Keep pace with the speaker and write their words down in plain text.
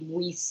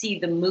we see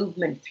the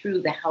movement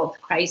through the health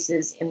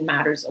crisis in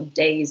matters of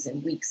days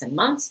and weeks and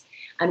months.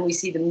 And we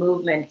see the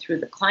movement through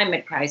the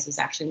climate crisis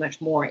actually much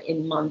more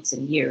in months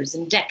and years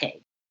and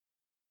decades.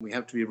 We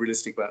have to be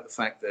realistic about the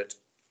fact that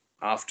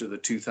after the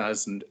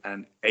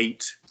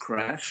 2008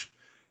 crash,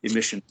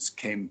 emissions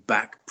came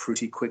back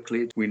pretty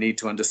quickly. We need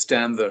to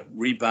understand the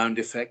rebound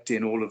effect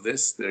in all of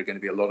this. There are going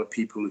to be a lot of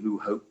people who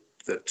hope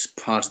that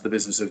part of the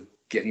business of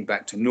getting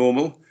back to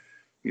normal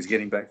is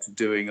getting back to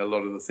doing a lot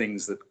of the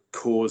things that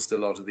caused a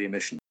lot of the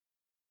emissions.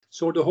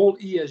 So the whole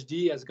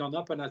ESG has gone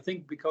up, and I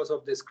think because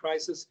of this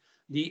crisis,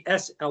 the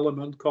S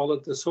element, call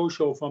it the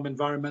social from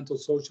environmental,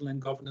 social,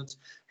 and governance,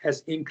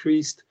 has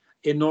increased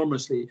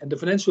enormously. And the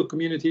financial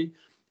community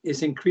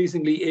is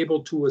increasingly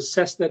able to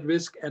assess that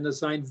risk and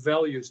assign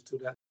values to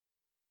that.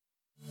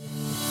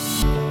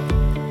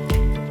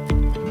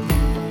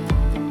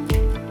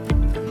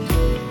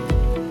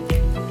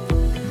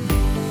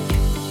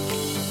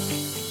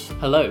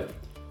 Hello,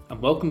 and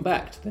welcome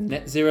back to the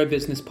Net Zero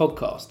Business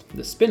Podcast,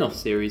 the spin-off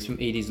series from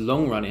Edie's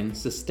long-running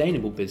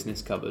Sustainable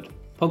Business Covered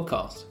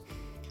podcast.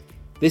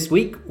 This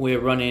week,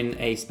 we're running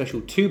a special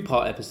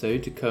two-part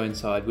episode to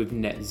coincide with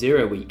Net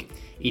Zero Week,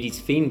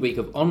 Edie's themed week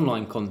of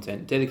online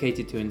content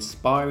dedicated to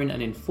inspiring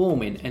and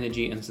informing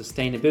energy and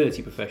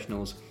sustainability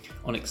professionals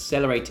on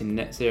accelerating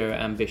net zero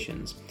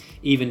ambitions,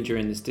 even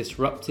during this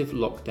disruptive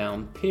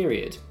lockdown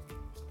period.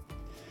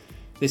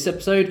 This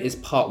episode is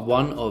part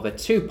one of a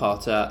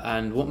two-parter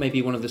and what may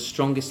be one of the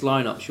strongest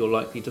lineups you're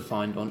likely to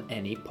find on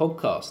any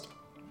podcast.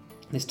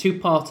 This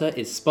two-parter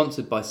is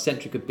sponsored by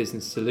Centrica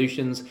Business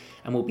Solutions,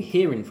 and we'll be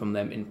hearing from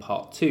them in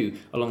part two,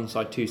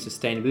 alongside two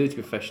sustainability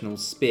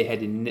professionals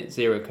spearheading net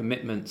zero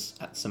commitments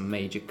at some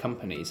major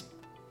companies.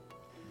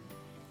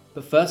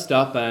 But first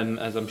up,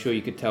 as I'm sure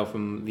you could tell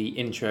from the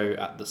intro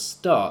at the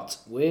start,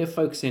 we're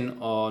focusing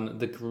on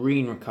the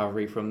green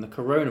recovery from the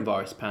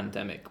coronavirus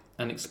pandemic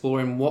and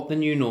exploring what the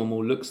new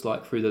normal looks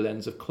like through the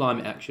lens of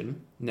climate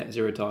action, net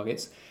zero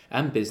targets,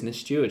 and business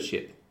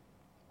stewardship.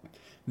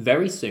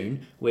 Very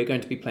soon, we're going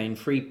to be playing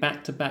 3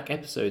 back-to-back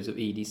episodes of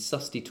Edie's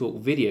Susty Talk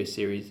video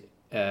series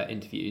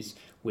interviews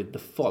with the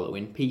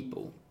following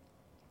people.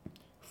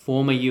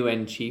 Former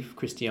UN Chief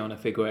Christiana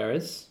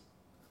Figueres,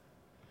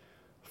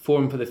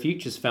 Forum for the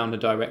Future's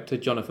founder-director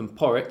Jonathan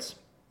Porritt,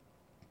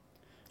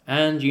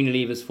 and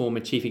Unilever's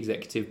former Chief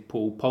Executive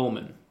Paul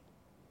Polman.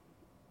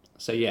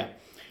 So yeah,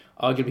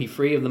 arguably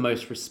 3 of the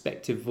most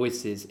respected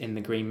voices in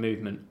the green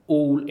movement,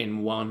 all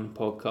in one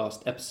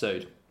podcast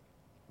episode.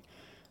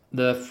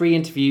 The 3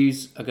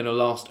 interviews are going to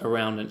last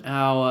around an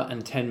hour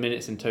and 10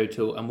 minutes in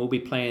total, and we'll be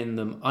playing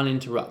them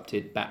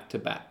uninterrupted back to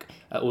back,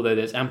 although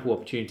there's ample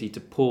opportunity to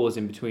pause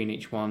in between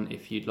each one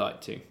if you'd like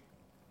to.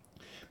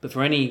 But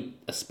for any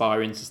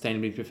aspiring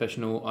sustainability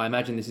professional, I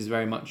imagine this is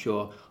very much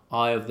your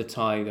Eye of the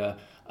Tiger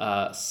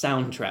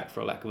soundtrack,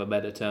 for lack of a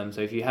better term.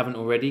 So if you haven't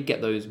already,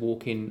 get those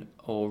walking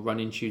or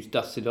running shoes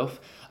dusted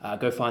off,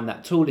 go find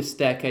that tallest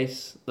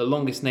staircase, the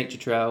longest nature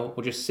trail,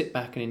 or just sit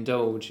back and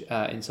indulge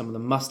in some of the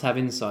must-have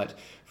insight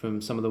from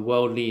some of the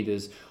world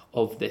leaders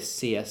of this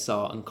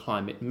CSR and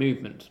climate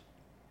movement.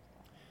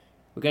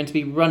 We're going to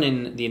be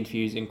running the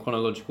interviews in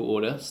chronological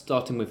order,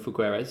 starting with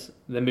Figueres,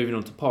 then moving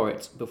on to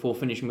Porritt, before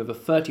finishing with a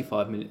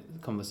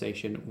 35-minute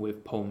conversation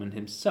with Polman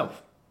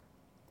himself.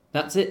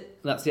 That's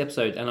it, that's the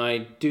episode, and I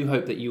do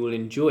hope that you will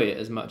enjoy it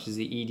as much as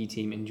the Edie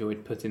team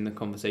enjoyed putting the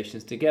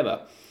conversations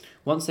together.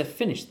 Once they're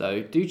finished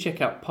though, do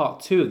check out part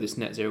 2 of this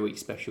Net Zero Week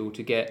special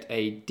to get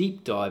a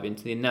deep dive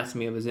into the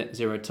anatomy of a net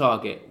zero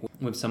target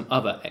with some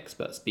other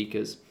expert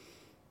speakers.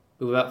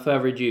 But without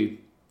further ado,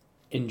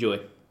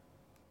 enjoy.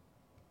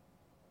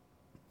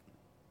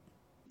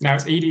 Now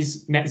it's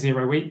Edie's Net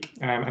Zero Week,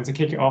 and to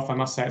kick it off, I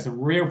must say it's a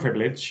real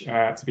privilege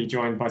to be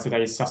joined by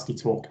today's Susty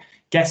Talk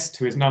guest,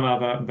 who is none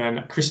other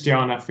than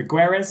Christiana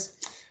Figueres.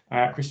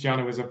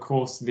 Christiana was, of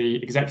course,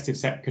 the Executive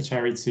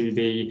Secretary to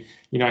the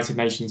United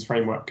Nations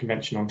Framework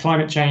Convention on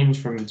Climate Change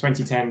from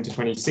 2010 to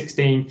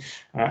 2016,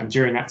 and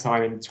during that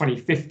time in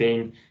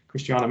 2015,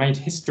 Christiana made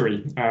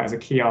history as a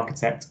key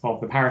architect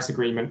of the Paris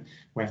Agreement,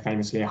 where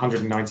famously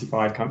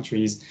 195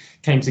 countries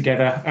came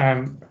together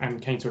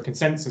and came to a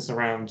consensus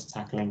around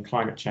tackling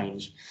climate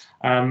change.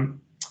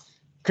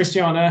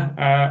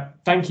 Christiana,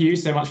 thank you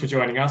so much for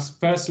joining us.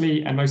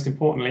 Firstly, and most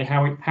importantly,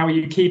 how are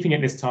you keeping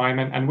at this time,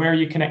 and where are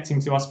you connecting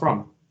to us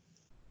from?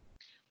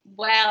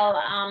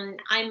 Well,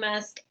 I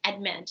must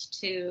admit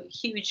to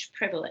huge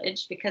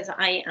privilege because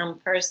I am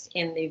first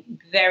in the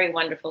very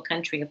wonderful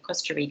country of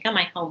Costa Rica,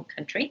 my home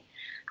country.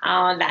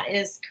 That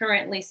is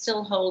currently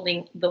still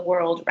holding the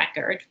world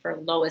record for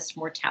lowest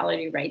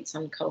mortality rates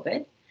on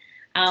COVID.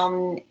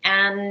 And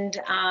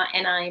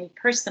I'm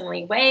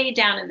personally way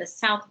down in the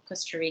south of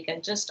Costa Rica,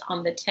 just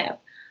on the tip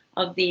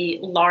of the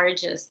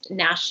largest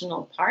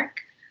national park.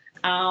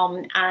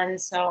 And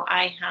so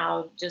I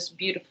have just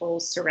beautiful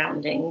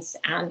surroundings,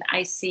 and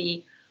I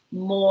see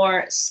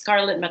more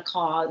scarlet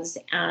macaws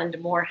and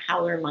more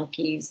howler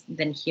monkeys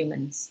than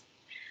humans.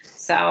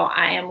 So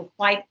I am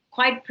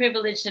quite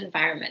privileged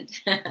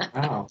environment.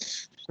 Wow.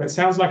 But it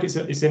sounds like it's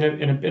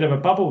in a bit of a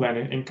bubble then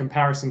in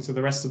comparison to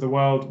the rest of the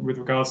world with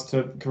regards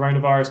to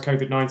coronavirus,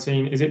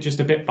 COVID-19. Is it just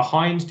a bit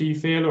behind, do you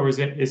feel, or has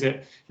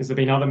there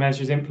been other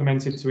measures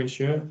implemented to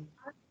ensure?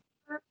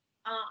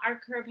 Our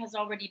curve has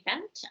already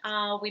bent.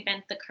 We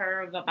bent the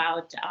curve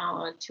about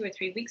 2 or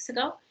 3 weeks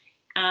ago,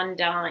 and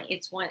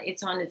it's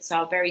on its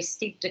very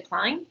steep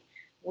decline.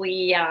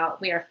 We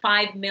are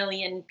 5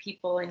 million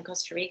people in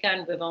Costa Rica,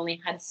 and we've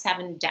only had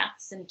 7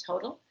 deaths in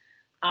total.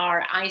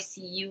 Our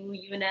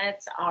ICU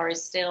units are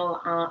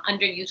still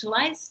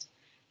underutilized,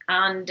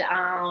 and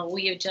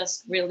we have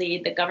just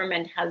really, the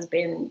government has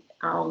been,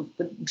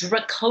 with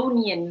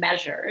draconian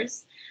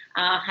measures,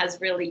 has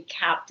really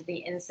kept the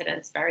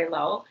incidence very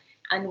low.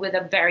 And with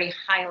a very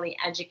highly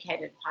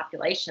educated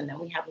population that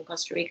we have in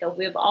Costa Rica,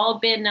 we've all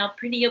been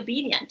pretty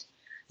obedient.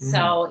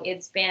 So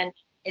it's been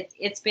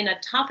a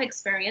tough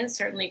experience,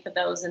 certainly for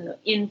those in the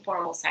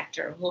informal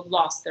sector who have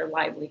lost their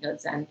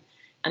livelihoods, and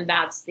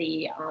that's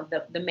the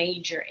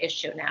major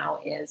issue now,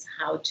 is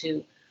how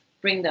to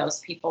bring those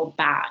people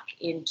back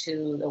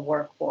into the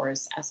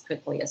workforce as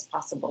quickly as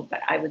possible.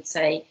 But I would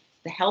say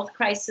the health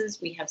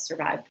crisis we have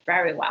survived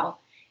very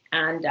well,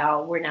 and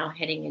we're now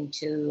heading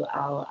into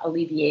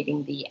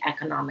alleviating the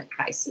economic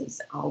crisis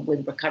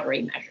with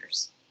recovery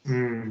measures.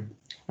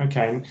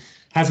 Okay.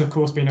 Has, of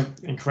course, been an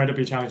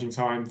incredibly challenging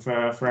time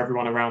for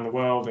everyone around the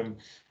world, and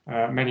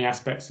many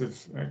aspects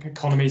of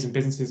economies and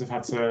businesses have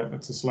had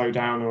to slow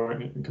down or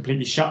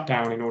completely shut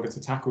down in order to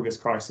tackle this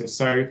crisis.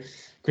 So,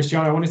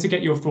 Christiana, I wanted to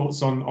get your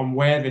thoughts on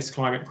where the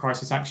climate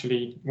crisis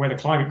actually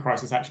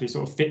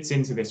sort of fits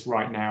into this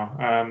right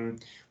now.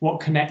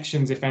 What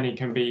connections, if any,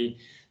 can be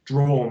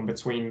drawn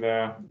between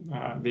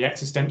the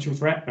existential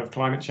threat of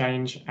climate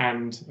change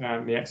and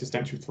the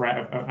existential threat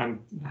of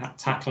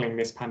tackling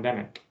this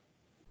pandemic?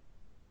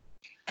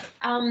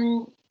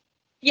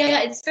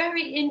 Yeah, it's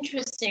very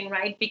interesting,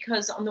 right?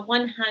 Because on the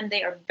one hand,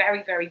 they are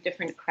very, very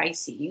different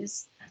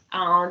crises.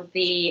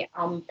 The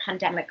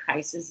pandemic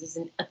crisis is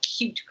an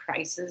acute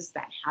crisis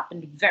that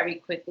happened very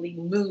quickly,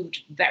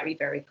 moved very,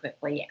 very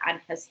quickly, and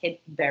has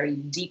hit very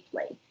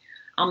deeply.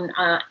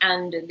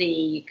 And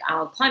the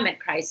climate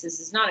crisis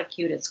is not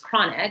acute; it's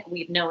chronic.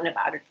 We've known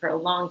about it for a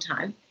long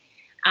time,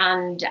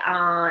 and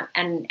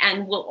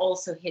will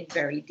also hit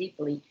very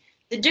deeply.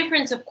 The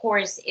difference, of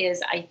course,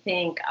 is, I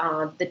think,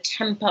 the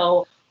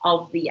tempo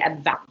of the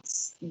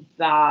advance,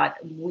 that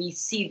we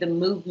see the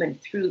movement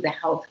through the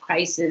health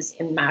crisis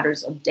in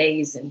matters of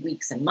days and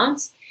weeks and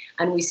months,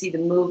 and we see the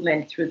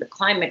movement through the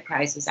climate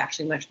crisis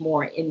actually much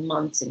more in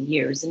months and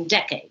years and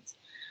decades.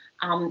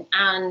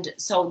 And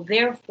so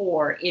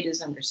therefore, it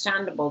is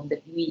understandable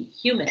that we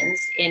humans,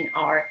 in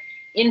our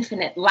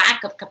infinite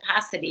lack of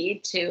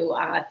capacity to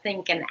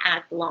think and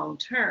act long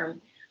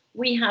term,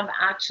 we have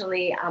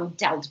actually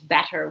dealt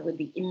better with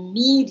the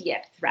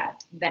immediate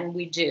threat than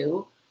we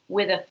do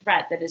with a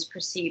threat that is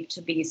perceived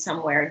to be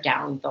somewhere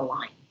down the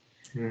line.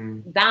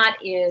 That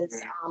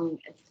is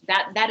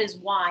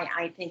why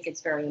I think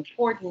it's very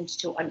important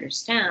to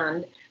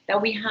understand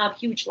that we have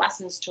huge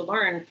lessons to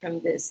learn from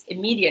this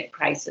immediate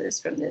crisis,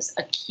 from this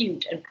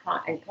acute and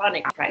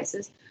chronic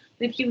crisis.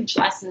 We have huge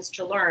lessons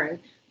to learn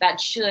that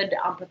should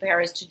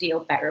prepare us to deal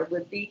better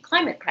with the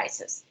climate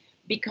crisis,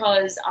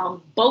 because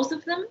both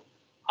of them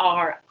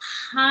are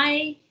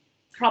high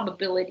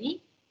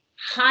probability,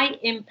 high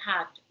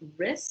impact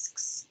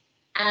risks.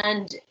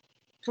 And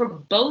for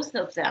both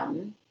of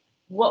them,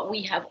 what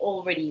we have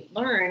already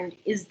learned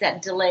is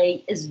that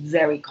delay is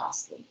very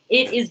costly.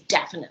 It is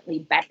definitely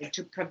better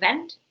to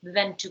prevent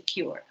than to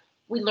cure.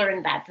 We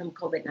learned that from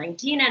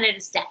COVID-19, and it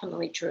is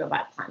definitely true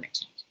about climate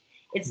change.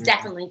 It's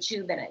definitely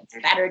true that it's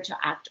better to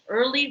act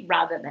early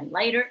rather than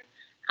later,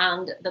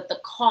 and that the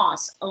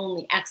costs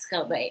only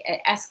escalate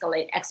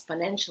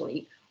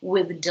exponentially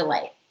with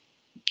delay.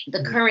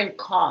 The current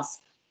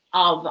costs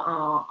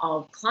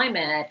of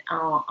climate,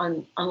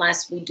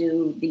 unless we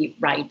do the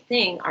right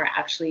thing, are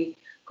actually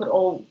could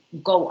all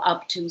go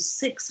up to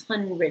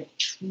 $600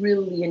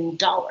 trillion.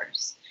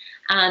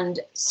 And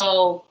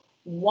so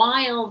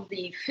while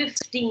the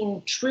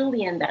 15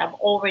 trillion that have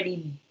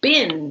already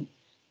been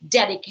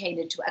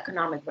dedicated to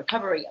economic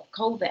recovery of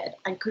COVID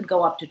and could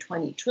go up to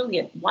 20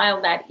 trillion,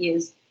 while that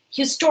is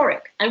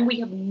historic, and we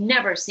have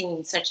never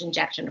seen such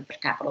injection of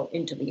capital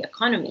into the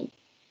economy,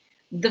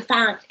 the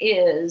fact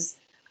is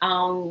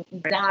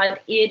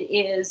that it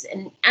is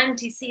an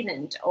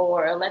antecedent,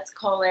 or let's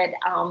call it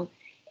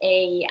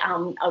a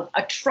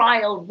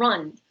trial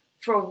run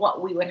for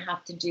what we would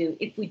have to do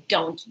if we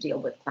don't deal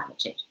with climate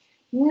change.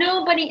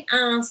 Nobody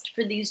asked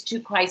for these two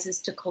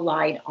crises to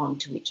collide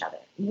onto each other.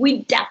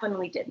 We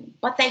definitely didn't,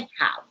 but they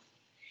have.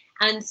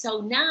 And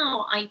so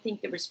now I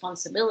think the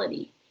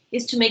responsibility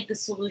is to make the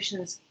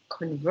solutions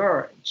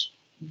converge.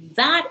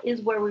 That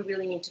is where we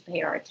really need to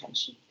pay our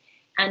attention.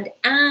 And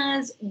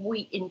as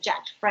we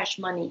inject fresh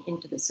money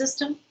into the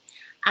system,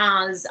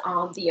 as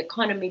the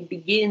economy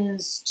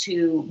begins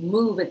to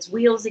move its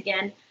wheels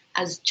again,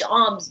 as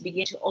jobs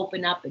begin to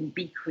open up and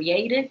be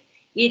created,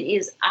 it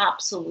is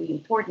absolutely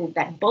important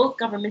that both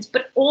governments,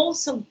 but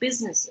also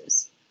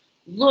businesses,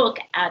 look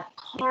at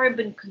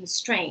carbon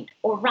constraint,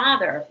 or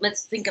rather,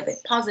 let's think of it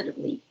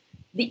positively,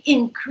 the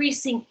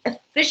increasing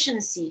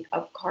efficiency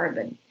of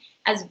carbon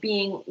as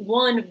being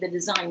one of the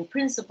design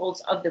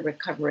principles of the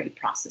recovery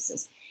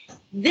processes.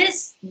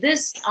 This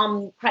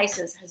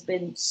crisis has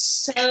been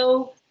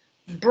so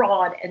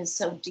broad and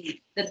so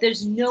deep that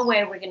there's no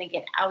way we're going to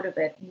get out of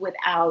it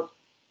without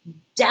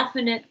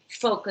definite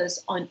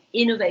focus on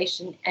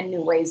innovation and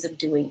new ways of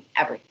doing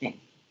everything,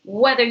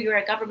 whether you're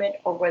a government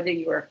or whether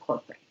you're a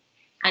corporate.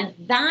 And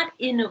that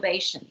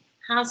innovation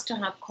has to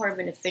have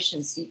carbon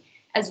efficiency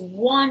as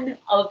one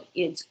of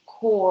its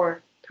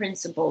core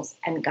principles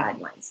and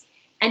guidelines.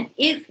 And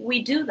if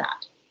we do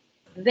that,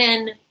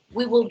 then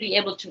we will be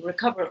able to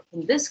recover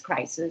from this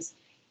crisis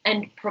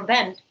and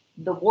prevent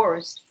the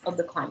worst of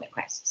the climate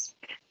crisis.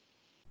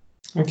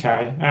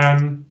 Okay.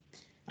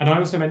 And I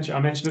also mentioned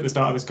at the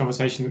start of this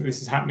conversation that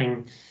this is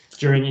happening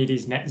during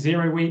Edie's Net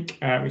Zero Week,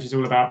 which is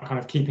all about kind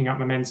of keeping up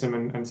momentum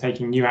and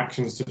taking new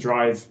actions to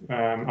drive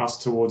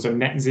us towards a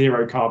net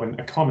zero carbon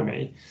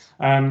economy.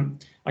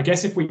 I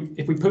guess if we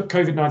put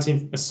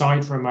COVID-19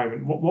 aside for a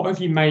moment, what have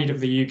you made of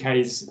the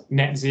UK's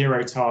net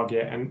zero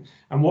target, and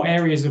what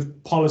areas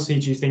of policy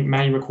do you think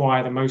may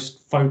require the most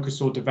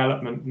focus or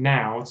development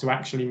now to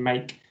actually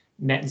make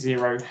net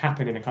zero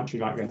happen in a country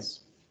like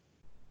this?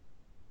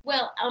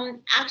 Well,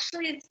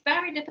 actually, it's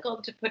very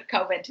difficult to put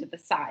COVID to the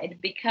side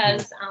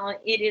because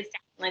it is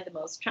definitely the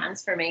most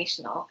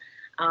transformational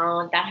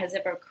that has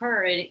ever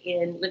occurred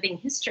in living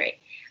history.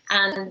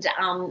 And,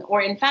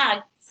 or in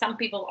fact, some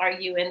people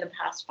argue in the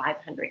past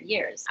 500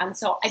 years. And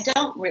so I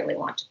don't really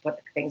want to put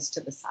things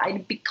to the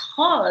side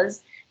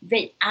because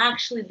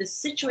the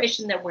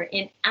situation that we're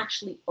in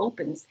actually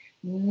opens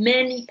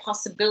many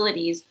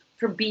possibilities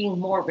for being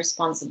more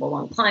responsible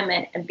on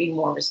climate and being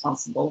more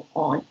responsible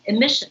on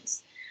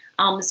emissions.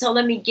 So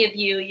let me give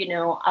you,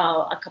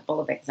 a couple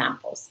of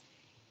examples.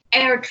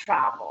 Air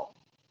travel.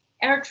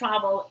 Air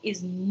travel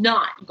is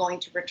not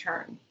going to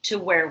return to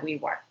where we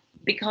were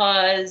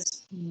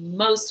because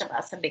most of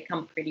us have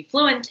become pretty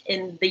fluent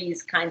in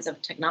these kinds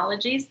of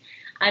technologies.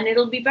 And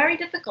it'll be very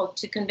difficult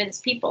to convince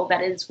people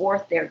that it's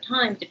worth their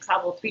time to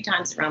travel 3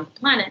 times around the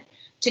planet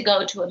to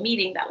go to a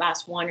meeting that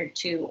lasts 1 or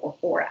 2 or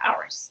 4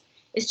 hours.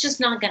 It's just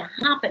not going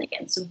to happen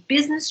again. So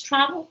business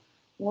travel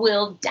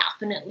will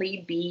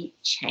definitely be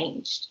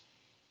changed.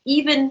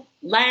 Even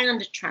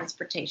land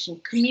transportation,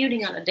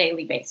 commuting on a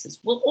daily basis,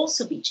 will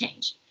also be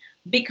changed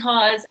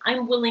because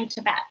I'm willing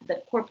to bet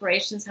that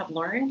corporations have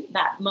learned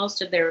that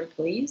most of their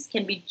employees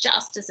can be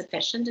just as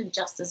efficient and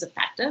just as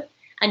effective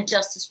and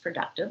just as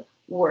productive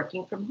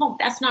working from home.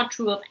 That's not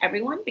true of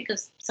everyone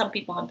because some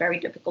people have very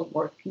difficult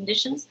work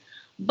conditions,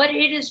 but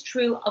it is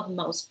true of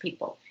most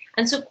people.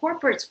 And so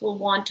corporates will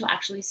want to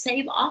actually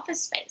save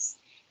office space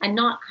and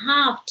not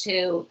have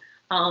to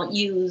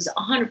use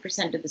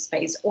 100% of the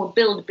space or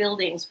build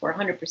buildings for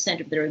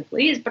 100% of their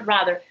employees, but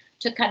rather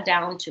to cut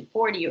down to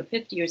 40 or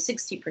 50 or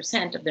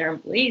 60% of their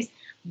employees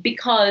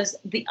because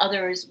the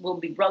others will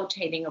be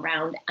rotating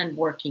around and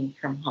working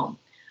from home.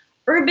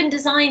 Urban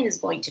design is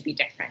going to be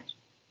different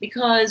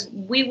because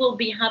we will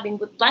be having,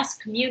 with less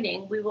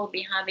commuting, we will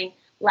be having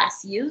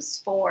less use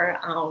for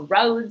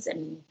roads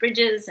and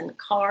bridges and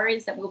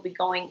cars that will be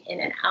going in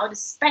and out,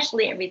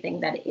 especially everything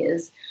that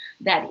is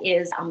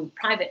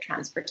private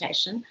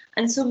transportation.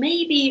 And so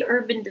maybe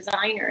urban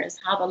designers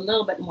have a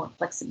little bit more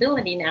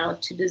flexibility now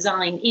to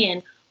design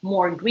in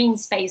more green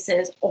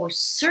spaces or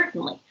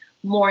certainly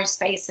more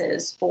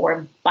spaces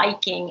for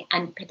biking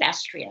and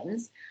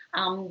pedestrians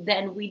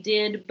than we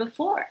did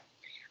before.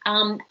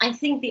 I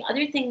think the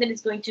other thing that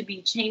is going to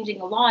be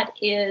changing a lot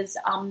is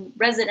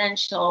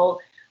residential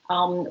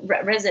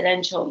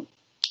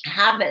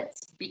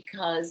habits,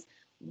 because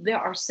there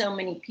are so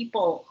many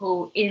people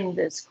who in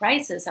this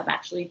crisis have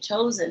actually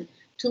chosen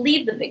to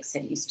leave the big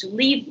cities, to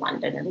leave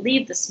London and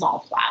leave the small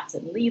flats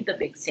and leave the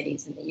big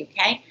cities in the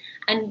UK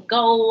and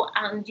go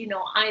and,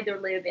 either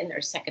live in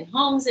their second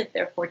homes if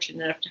they're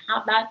fortunate enough to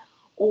have that,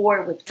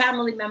 or with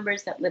family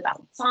members that live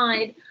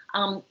outside,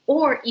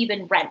 or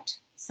even rent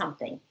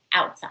something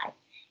outside.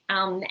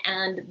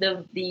 And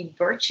the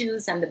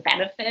virtues and the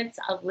benefits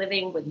of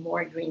living with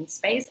more green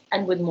space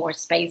and with more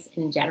space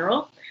in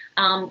general,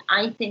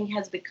 I think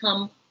has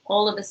become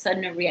all of a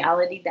sudden a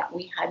reality that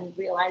we hadn't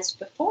realized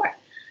before.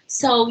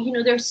 So,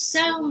 there's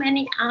so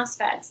many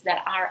aspects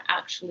that are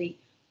actually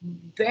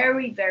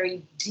very,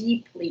 very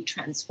deeply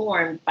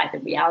transformed by the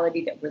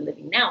reality that we're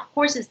living now. Of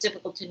course, it's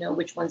difficult to know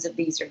which ones of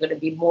these are going to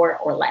be more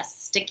or less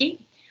sticky,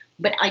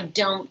 but I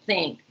don't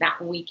think that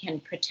we can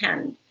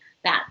pretend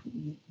that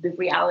the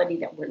reality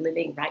that we're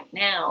living right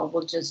now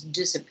will just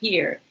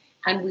disappear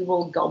and we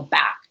will go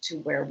back to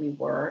where we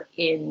were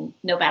in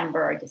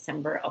November or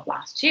December of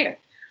last year.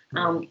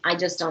 I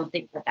just don't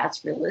think that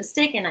that's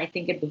realistic. And I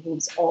think it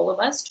behooves all of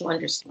us to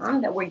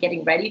understand that we're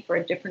getting ready for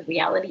a different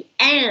reality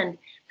and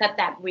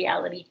that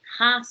reality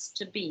has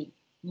to be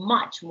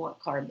much more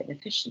carbon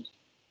efficient.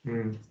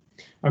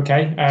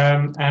 Okay.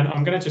 And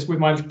I'm going to just, with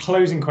my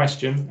closing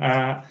question,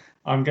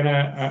 I'm going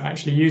to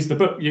actually use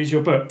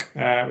your book,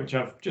 which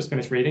I've just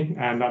finished reading,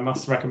 and I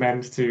must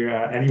recommend to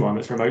anyone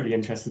that's remotely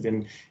interested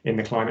in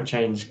the climate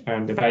change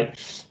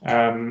debate.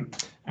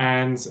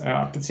 And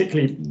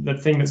particularly the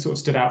thing that sort of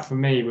stood out for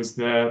me was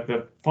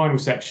the final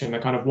section, the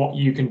kind of what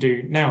you can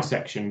do now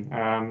section,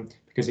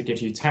 because it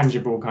gives you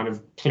tangible, kind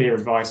of clear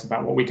advice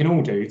about what we can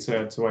all do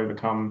to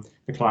overcome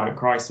the climate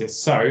crisis.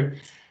 So,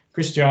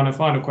 Christiana,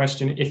 final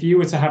question: if you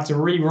were to have to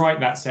rewrite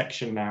that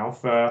section now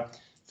for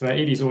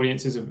Edie's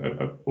audience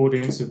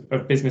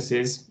of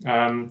businesses,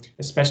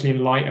 especially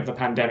in light of the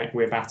pandemic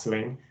we're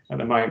battling at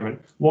the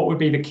moment, what would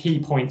be the key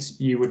points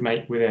you would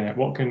make within it?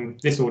 What can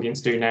this audience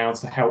do now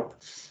to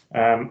help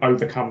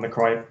overcome the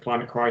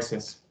climate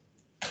crisis?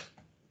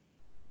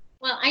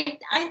 Well,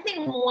 I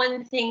think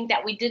one thing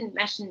that we didn't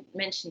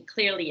mention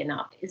clearly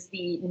enough is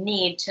the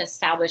need to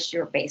establish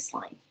your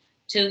baseline,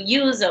 to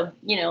use a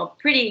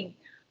pretty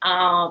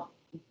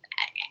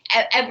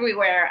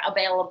everywhere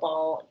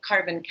available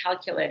carbon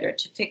calculator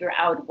to figure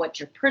out what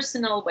your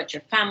personal, what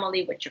your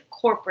family, what your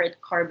corporate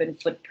carbon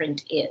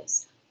footprint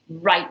is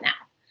right now.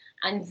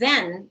 And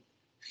then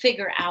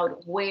figure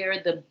out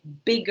where the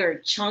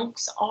bigger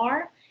chunks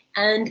are.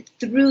 And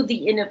through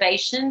the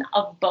innovation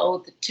of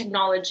both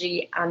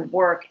technology and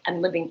work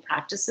and living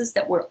practices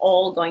that we're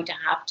all going to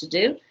have to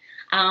do,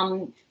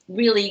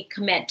 really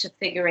commit to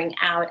figuring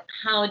out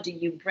how do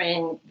you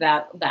bring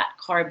that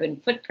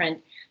carbon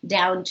footprint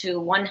down to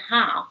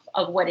 1/2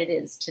 of what it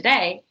is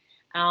today,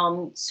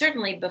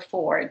 certainly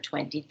before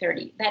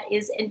 2030. That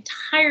is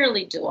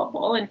entirely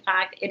doable. In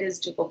fact, it is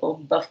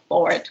doable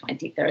before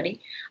 2030,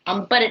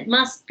 but it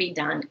must be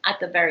done at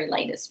the very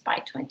latest by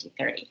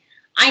 2030.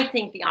 I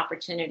think the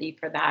opportunity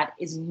for that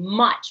is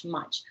much,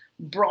 much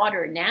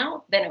broader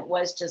now than it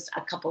was just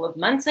a couple of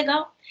months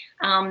ago,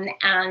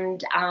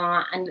 and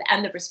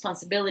the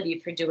responsibility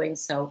for doing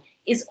so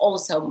is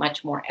also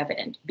much more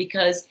evident,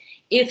 because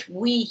if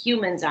we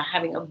humans are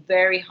having a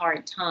very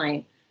hard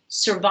time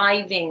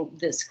surviving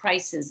this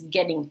crisis,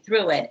 getting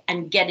through it,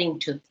 and getting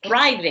to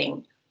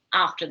thriving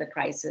after the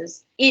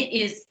crisis, it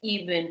is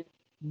even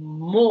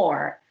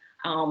more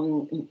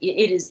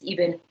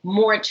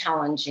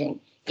challenging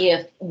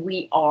if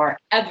we are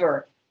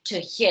ever to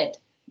hit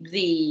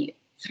the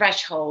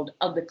threshold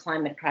of the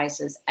climate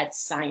crisis as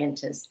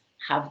scientists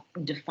have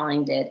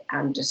defined it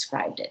and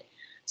described it.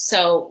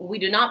 So we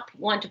do not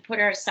want to put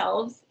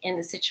ourselves in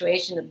the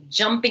situation of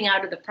jumping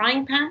out of the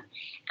frying pan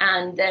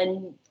and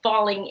then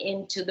falling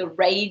into the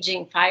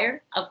raging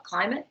fire of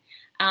climate,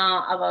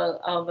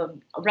 of a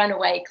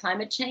runaway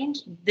climate change.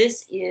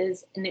 This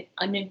is an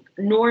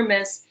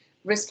enormous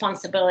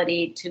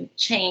responsibility to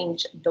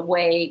change the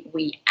way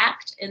we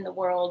act in the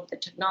world, the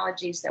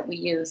technologies that we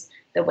use,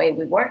 the way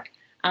we work.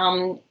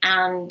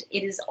 And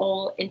it is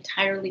all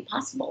entirely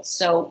possible.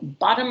 So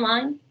bottom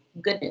line,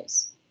 good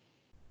news.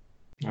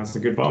 That's a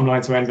good bottom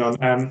line to end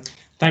on.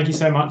 Thank you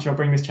so much. I'll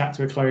bring this chat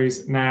to a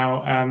close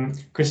now.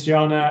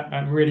 Christiana,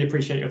 I really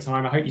appreciate your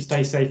time. I hope you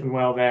stay safe and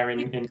well there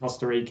in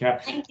Costa Rica,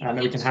 and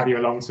that we can have you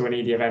along to an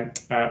Edie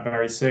event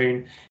very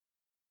soon.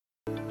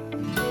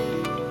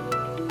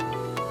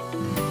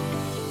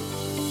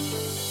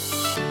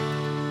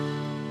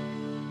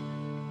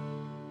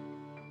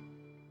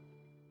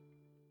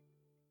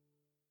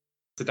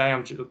 Today,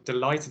 I'm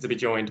delighted to be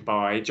joined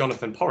by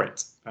Jonathan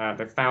Porritt,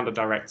 the founder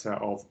director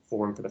of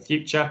Forum for the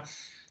Future.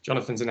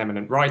 Jonathan's an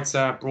eminent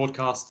writer,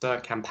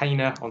 broadcaster,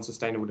 campaigner on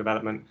sustainable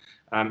development,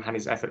 and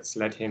his efforts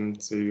led him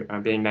to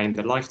being named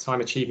the Lifetime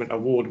Achievement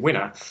Award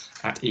winner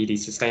at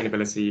Edie's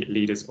Sustainability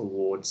Leaders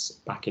Awards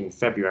back in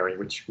February,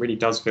 which really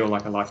does feel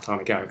like a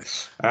lifetime ago.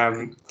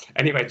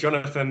 Anyway,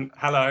 Jonathan,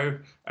 hello.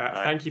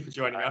 Thank you for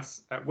joining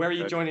us. Where are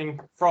you joining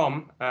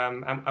from,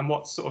 and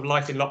what's sort of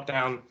life in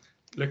lockdown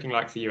looking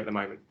like for you at the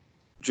moment?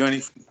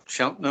 Joining from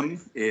Cheltenham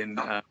in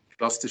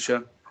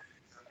Gloucestershire.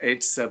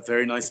 It's a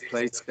very nice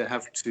place to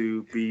have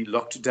to be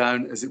locked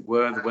down, as it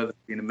were. The weather's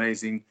been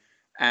amazing.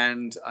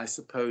 And I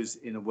suppose,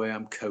 in a way,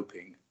 I'm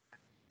coping.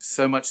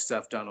 So much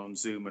stuff done on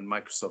Zoom and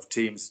Microsoft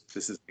Teams.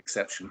 This is an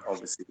exception,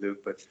 obviously,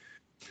 Luke. But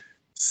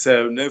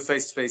so no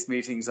face-to-face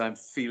meetings. I'm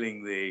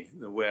feeling the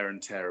wear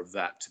and tear of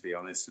that, to be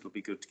honest. It'll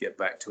be good to get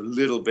back to a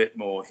little bit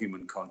more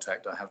human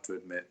contact, I have to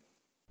admit.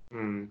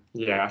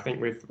 Yeah, I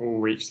think we've all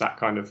reached that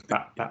kind of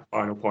that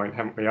final point,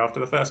 haven't we? After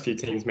the first few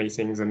Teams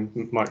meetings and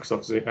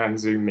Microsoft and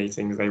Zoom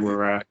meetings, they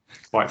were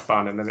quite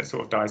fun, and then it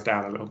sort of dies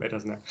down a little bit,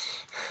 doesn't it?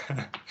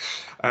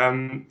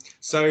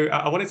 So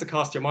I wanted to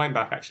cast your mind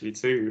back actually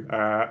to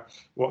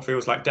what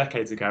feels like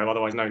decades ago,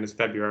 otherwise known as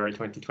February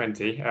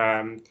 2020,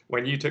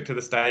 when you took to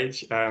the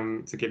stage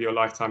to give your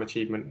Lifetime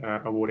Achievement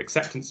Award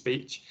acceptance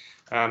speech.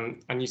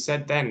 And you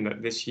said then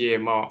that this year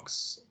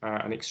marks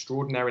an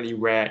extraordinarily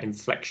rare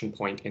inflection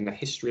point in the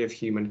history of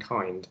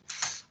humankind.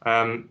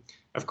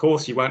 Of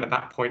course, you weren't at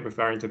that point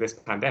referring to this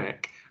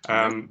pandemic,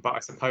 but I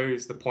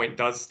suppose the point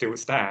does still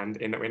stand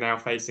in that we're now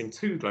facing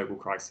two global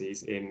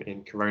crises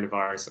in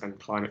coronavirus and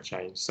climate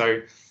change.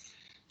 So,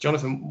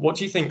 Jonathan, what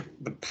do you think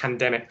the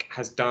pandemic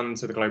has done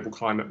to the global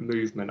climate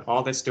movement?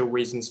 Are there still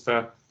reasons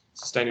for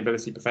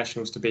sustainability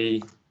professionals to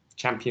be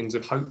champions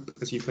of hope,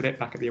 as you put it,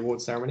 back at the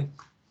awards ceremony?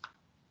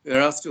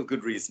 There are still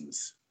good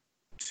reasons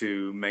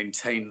to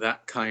maintain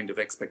that kind of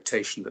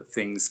expectation that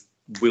things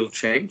will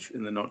change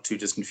in the not too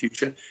distant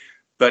future,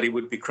 but it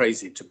would be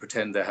crazy to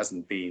pretend there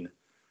hasn't been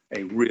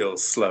a real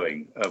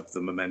slowing of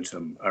the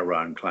momentum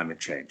around climate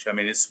change. I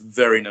mean, it's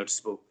very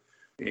noticeable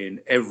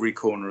in every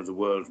corner of the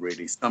world,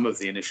 really. Some of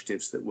the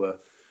initiatives that were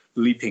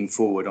leaping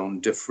forward on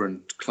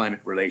different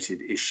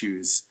climate-related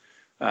issues,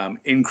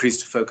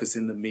 increased focus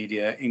in the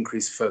media,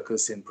 increased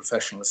focus in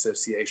professional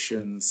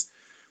associations,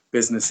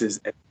 businesses,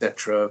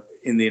 etc.,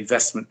 in the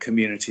investment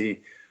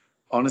community.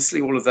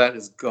 Honestly, all of that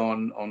has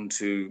gone on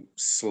to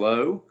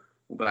slow,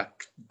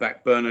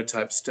 back burner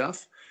type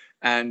stuff,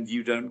 and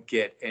you don't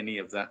get any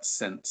of that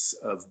sense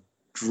of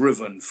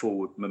driven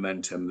forward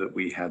momentum that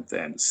we had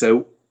then.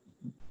 So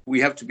we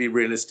have to be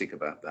realistic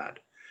about that.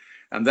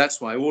 And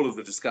that's why all of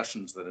the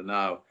discussions that are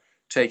now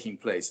taking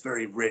place,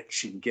 very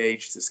rich,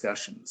 engaged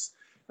discussions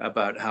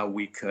about how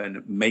we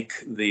can make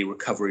the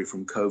recovery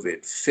from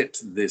COVID fit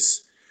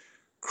this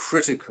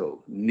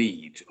critical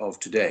need of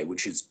today,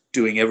 which is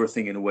doing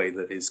everything in a way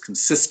that is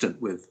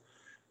consistent with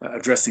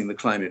addressing the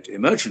climate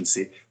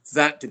emergency.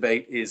 That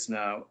debate is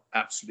now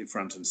absolutely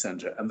front and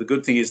center. And the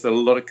good thing is that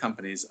a lot of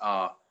companies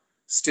are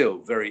still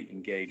very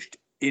engaged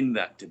in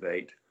that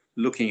debate,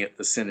 looking at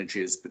the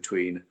synergies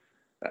between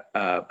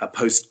a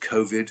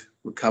post-COVID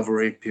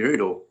recovery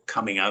period or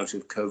coming out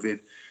of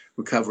COVID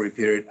recovery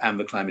period and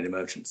the climate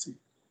emergency.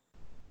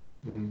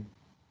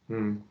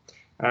 Mm-hmm.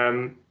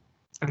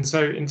 And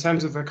so in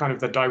terms of the kind of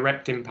the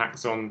direct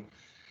impacts on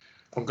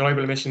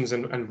global emissions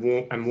and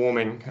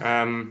warming,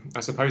 I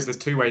suppose there's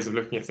two ways of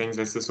looking at things.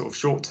 There's the sort of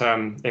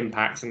short-term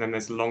impacts, and then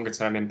there's the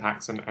longer-term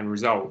impacts and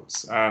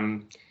results.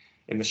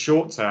 In the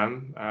short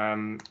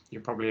term, you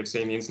probably have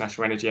seen the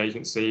International Energy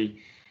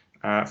Agency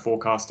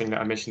forecasting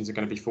that emissions are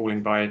going to be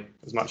falling by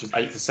as much as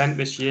 8%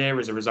 this year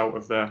as a result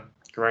of the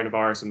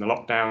coronavirus and the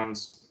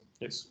lockdowns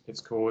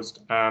it's caused,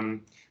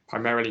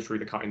 primarily through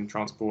the cut in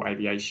transport,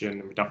 aviation,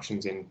 and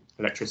reductions in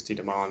electricity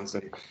demands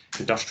and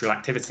industrial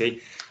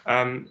activity.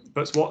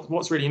 But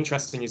what's really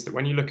interesting is that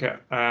when you look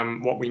at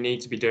what we need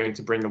to be doing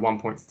to bring the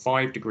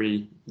 1.5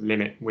 degree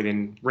limit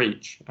within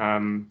reach,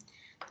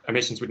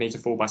 emissions would need to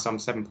fall by some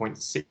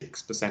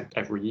 7.6%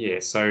 every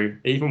year. So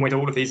even with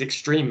all of these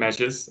extreme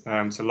measures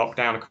to lock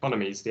down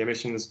economies, the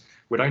emissions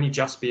would only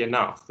just be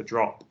enough, the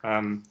drop,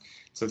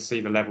 to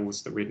see the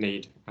levels that we'd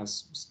need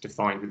as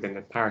defined within the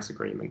Paris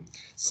Agreement.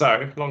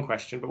 So, long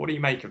question, but what do you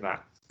make of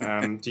that?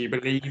 Do you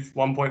believe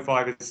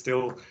 1.5 is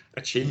still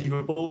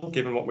achievable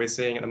given what we're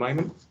seeing at the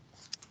moment?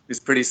 It's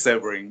pretty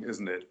sobering,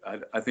 isn't it?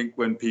 I think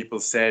when people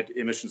said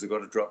emissions have got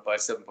to drop by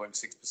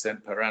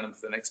 7.6% per annum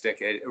for the next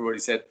decade, everybody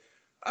said,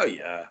 oh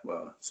yeah,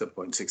 well,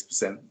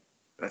 7.6%,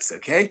 that's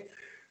okay.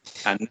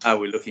 And now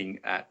we're looking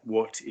at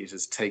what it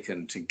has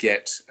taken to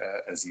get,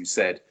 as you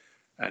said,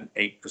 an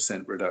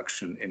 8%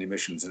 reduction in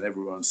emissions, and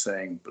everyone's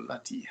saying,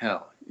 bloody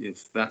hell,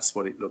 if that's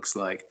what it looks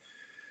like,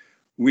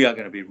 we are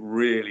going to be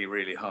really,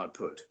 really hard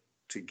put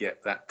to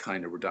get that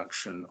kind of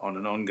reduction on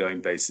an ongoing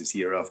basis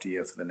year after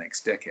year for the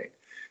next decade.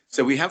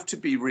 So we have to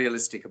be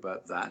realistic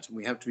about that.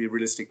 We have to be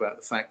realistic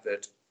about the fact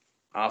that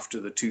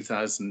after the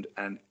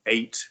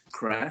 2008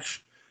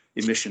 crash,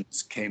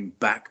 emissions came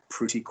back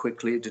pretty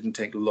quickly. It didn't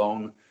take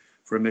long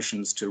for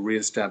emissions to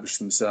reestablish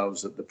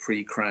themselves at the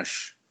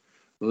pre-crash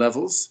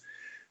levels.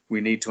 We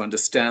need to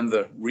understand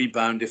the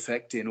rebound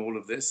effect in all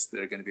of this.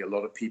 There are going to be a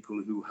lot of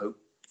people who hope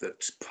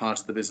that part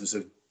of the business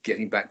of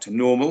getting back to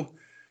normal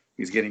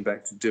is getting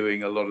back to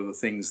doing a lot of the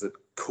things that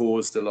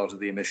caused a lot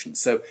of the emissions.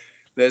 So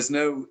there's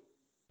no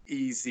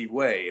easy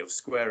way of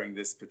squaring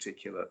this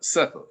particular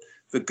circle.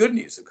 The good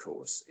news, of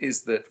course,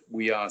 is that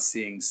we are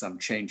seeing some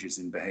changes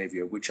in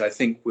behavior, which I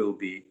think will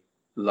be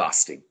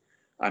lasting.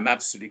 I'm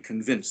absolutely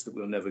convinced that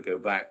we'll never go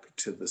back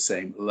to the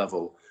same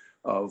level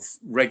of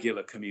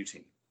regular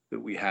commuting that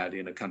we had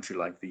in a country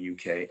like the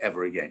UK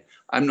ever again.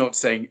 I'm not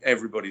saying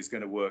everybody's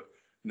going to work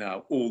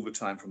now all the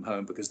time from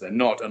home, because they're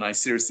not. And I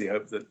seriously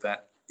hope that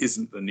that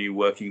isn't the new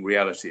working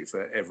reality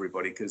for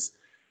everybody, because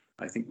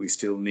I think we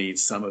still need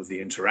some of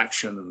the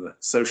interaction and the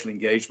social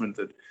engagement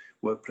that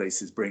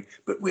workplaces bring.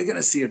 But we're going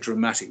to see a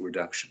dramatic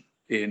reduction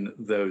in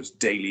those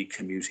daily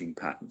commuting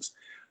patterns.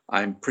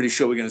 I'm pretty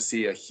sure we're going to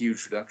see a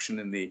huge reduction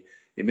in the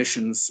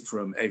emissions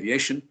from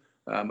aviation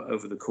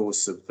over the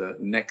course of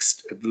at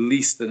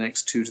least the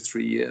next 2 to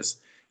 3 years.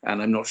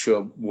 And I'm not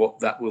sure what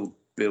that will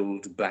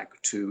build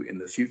back to in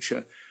the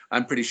future.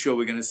 I'm pretty sure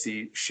we're going to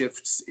see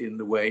shifts in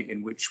the way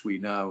in which we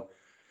now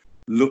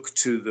look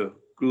to the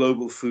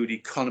global food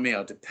economy,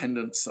 our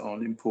dependence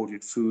on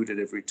imported food at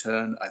every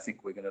turn. I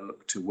think we're going to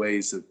look to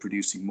ways of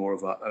producing more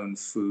of our own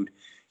food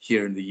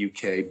here in the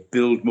UK,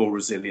 build more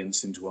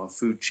resilience into our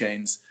food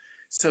chains.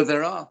 So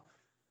there are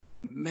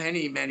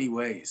many, many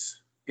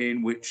ways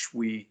in which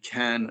we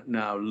can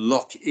now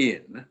lock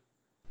in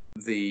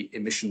the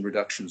emission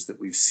reductions that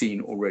we've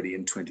seen already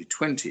in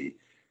 2020.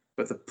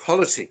 But the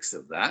politics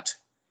of that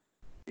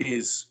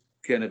is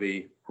going to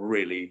be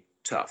really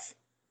tough.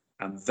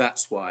 And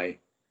that's why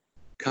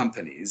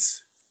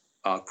companies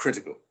are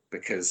critical,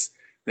 because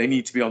They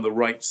need to be on the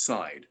right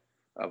side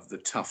of the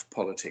tough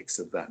politics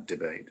of that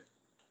debate.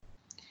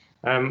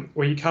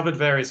 Well, you covered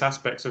various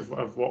aspects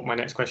of what my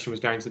next question was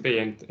going to be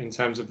in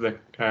terms of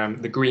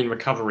the green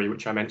recovery,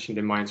 which I mentioned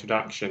in my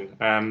introduction.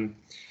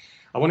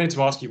 I wanted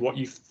to ask you what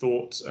you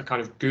thought a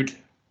kind of good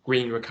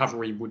green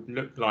recovery would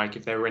look like,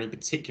 if there were any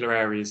particular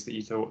areas that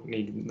you thought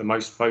needed the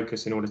most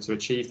focus in order to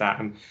achieve that,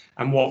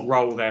 and what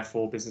role,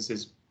 therefore,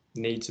 businesses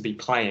need to be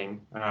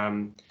playing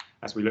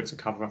as we look to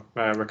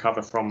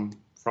recover from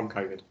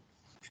COVID.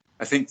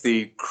 I think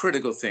the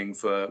critical thing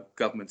for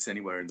governments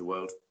anywhere in the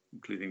world,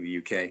 including the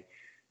UK,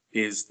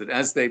 is that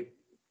as they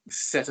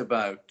set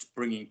about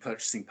bringing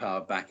purchasing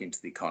power back into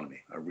the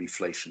economy, a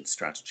reflation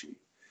strategy,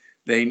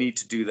 they need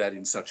to do that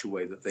in such a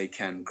way that they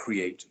can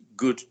create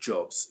good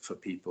jobs for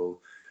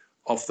people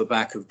off the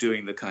back of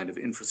doing the kind of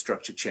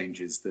infrastructure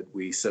changes that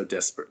we so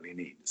desperately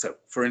need. So,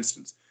 for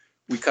instance,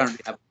 we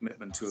currently have a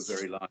commitment to a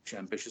very large,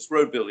 ambitious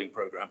road building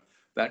program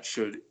that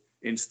should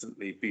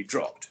instantly be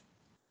dropped.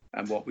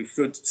 And what we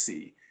should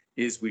see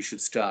is we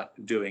should start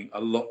doing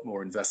a lot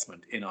more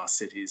investment in our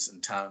cities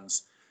and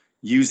towns,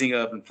 using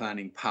urban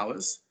planning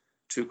powers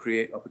to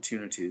create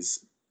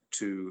opportunities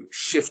to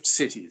shift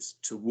cities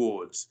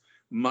towards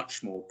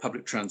much more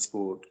public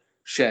transport,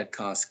 shared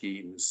car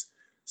schemes,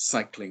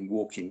 cycling,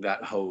 walking,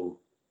 that whole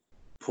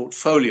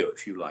portfolio,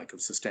 if you like,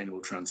 of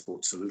sustainable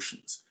transport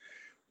solutions.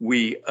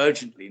 We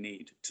urgently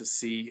need to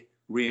see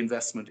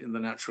reinvestment in the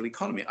natural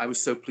economy. I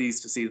was so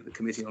pleased to see that the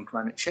Committee on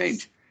Climate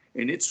Change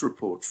in its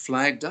report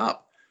flagged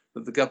up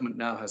that the government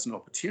now has an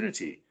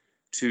opportunity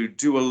to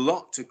do a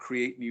lot to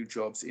create new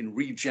jobs in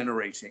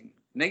regenerating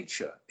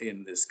nature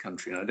in this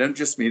country. And I don't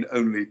just mean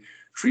only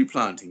tree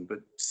planting, but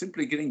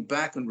simply getting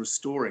back and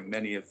restoring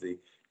many of the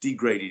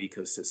degraded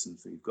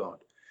ecosystems that we've got.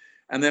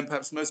 And then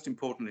perhaps most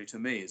importantly to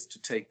me is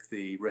to take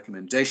the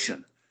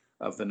recommendation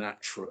of the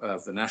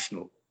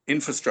National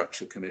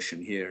Infrastructure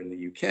Commission here in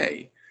the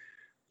UK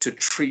to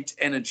treat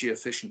energy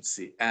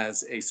efficiency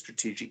as a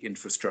strategic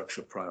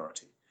infrastructure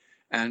priority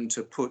and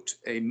to put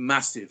a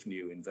massive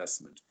new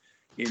investment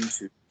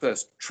into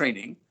first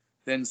training,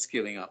 then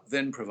skilling up,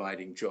 then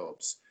providing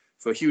jobs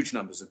for huge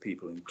numbers of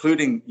people,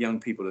 including young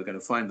people who are going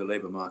to find the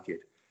labour market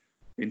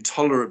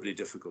intolerably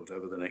difficult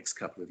over the next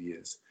couple of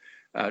years.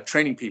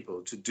 Training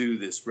people to do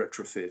this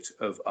retrofit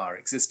of our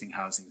existing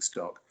housing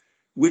stock,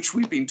 which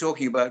we've been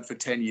talking about for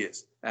 10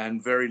 years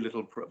and very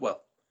little,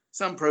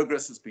 some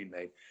progress has been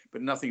made,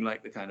 but nothing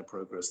like the kind of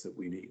progress that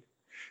we need.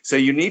 So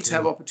you need to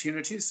have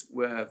opportunities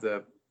where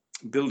the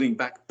Building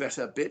Back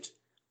Better bit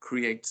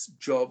creates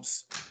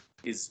jobs,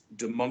 is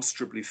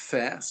demonstrably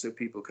fair so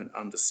people can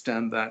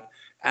understand that,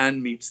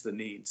 and meets the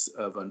needs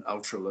of an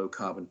ultra low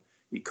carbon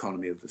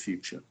economy of the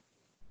future.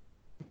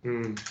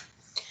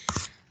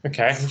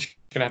 Okay, I'm just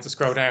going to have to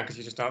scroll down because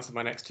you just answered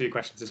my next two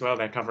questions as well.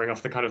 They're covering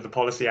off the kind of the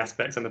policy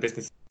aspects and the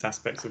business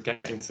aspects of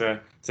getting to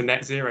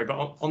net zero.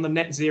 But on the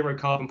net zero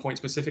carbon point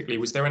specifically,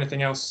 was there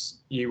anything else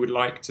you would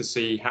like to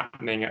see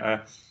happening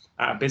at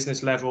a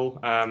business level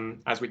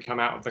as we come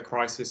out of the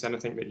crisis?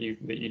 Anything that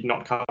you'd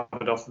not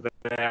covered off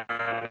there?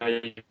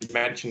 You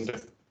mentioned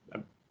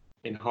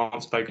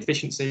enhanced focus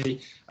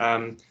efficiency,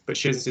 but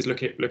should businesses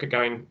look at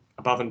going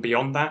above and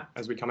beyond that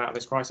as we come out of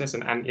this crisis?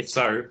 And if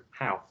so,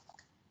 how?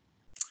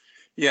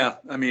 Yeah,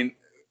 I mean,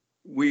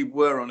 we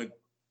were on a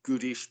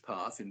goodish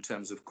path in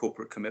terms of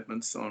corporate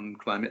commitments on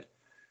climate.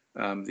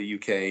 The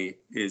UK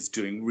is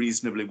doing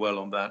reasonably well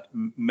on that.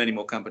 Many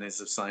more companies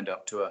have signed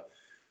up to a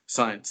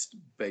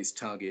science-based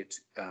target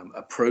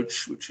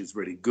approach, which is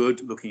really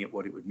good, looking at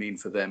what it would mean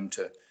for them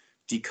to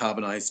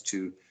decarbonize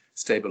to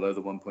stay below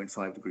the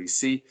 1.5 degrees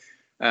C.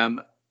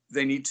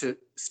 They need to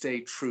stay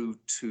true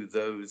to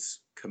those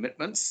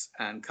commitments,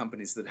 and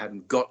companies that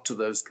haven't got to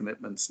those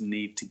commitments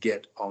need to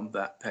get on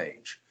that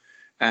page.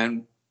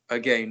 And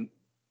again,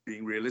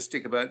 being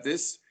realistic about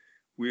this,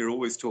 we're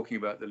always talking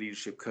about the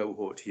leadership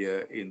cohort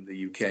here in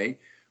the UK.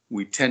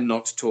 We tend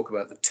not to talk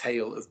about the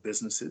tail of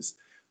businesses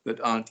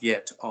that aren't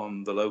yet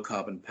on the low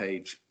carbon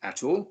page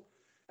at all.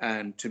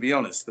 And to be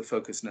honest, the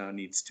focus now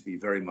needs to be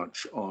very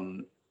much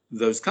on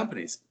those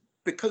companies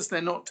because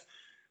they're not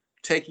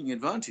taking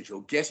advantage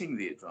or getting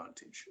the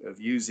advantage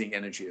of using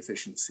energy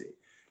efficiency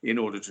in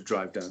order to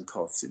drive down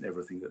costs in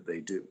everything that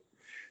they do.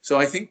 So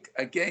I think,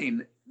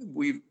 again,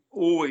 we've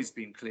always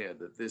been clear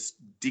that this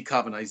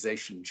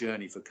decarbonization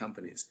journey for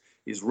companies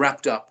is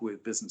wrapped up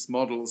with business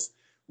models,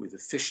 with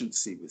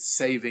efficiency, with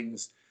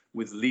savings,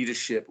 with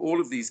leadership, all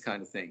of these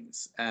kind of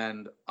things.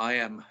 And I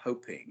am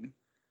hoping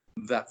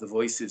that the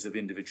voices of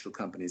individual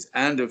companies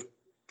and of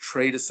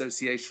trade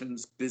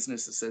associations,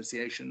 business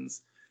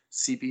associations,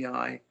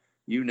 CPI,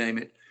 you name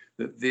it,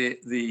 that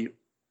the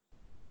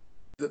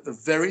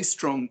very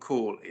strong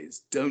call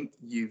is don't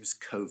use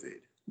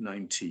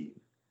COVID-19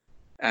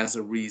 as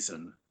a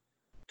reason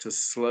to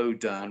slow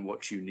down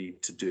what you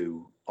need to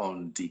do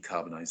on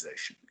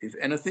decarbonization. If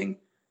anything,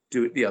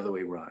 do it the other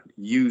way around.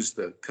 Use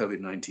the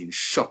COVID-19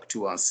 shock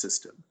to our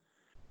system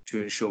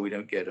to ensure we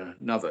don't get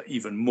another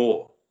even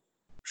more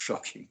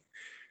shocking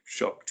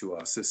shock to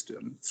our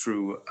system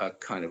through a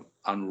kind of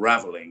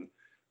unraveling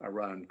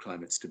around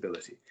climate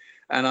stability.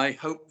 And I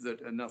hope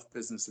that enough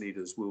business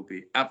leaders will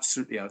be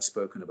absolutely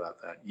outspoken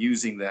about that,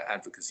 using their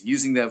advocacy,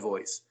 using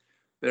there's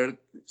going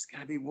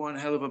to be one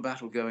hell of a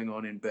battle going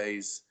on in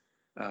Bays,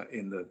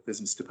 in the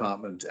business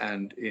department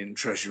and in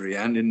Treasury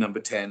and in Number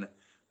 10.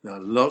 There are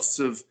lots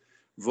of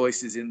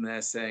voices in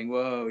there saying,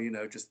 well,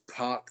 just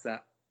park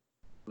that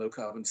low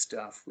carbon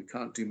stuff. We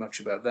can't do much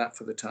about that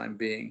for the time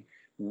being.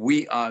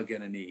 We are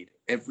going to need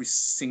every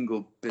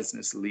single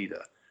business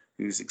leader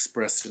who's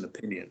expressed an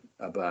opinion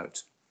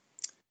about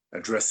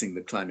addressing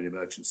the climate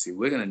emergency.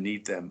 We're going to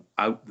need them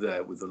out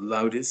there with the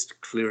loudest,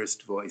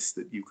 clearest voice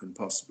that you can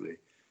possibly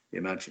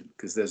imagine,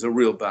 because there's a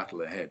real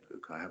battle ahead,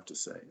 Luke, I have to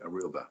say, a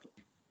real battle.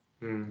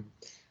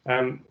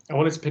 I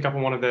wanted to pick up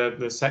on one of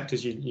the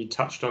sectors you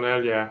touched on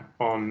earlier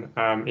on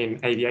in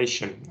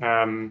aviation,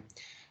 and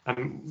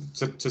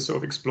to sort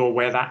of explore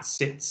where that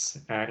sits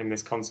in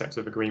this concept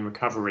of a green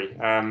recovery.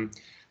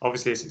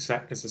 Obviously, it's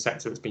a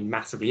sector that's been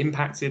massively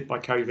impacted by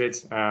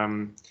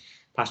COVID.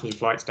 Passenger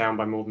flights down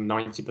by more than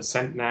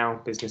 90%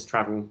 now, business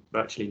travel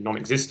virtually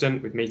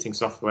non-existent, with meeting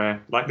software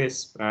like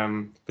this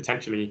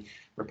potentially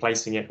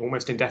replacing it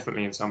almost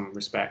indefinitely in some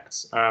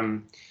respects.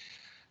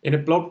 In a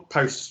blog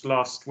post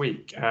last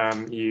week,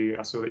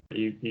 I saw that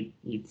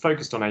you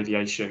focused on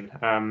aviation,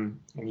 and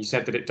you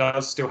said that it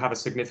does still have a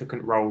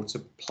significant role to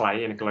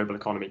play in a global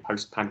economy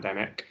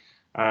post-pandemic.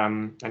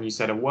 And you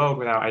said a world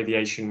without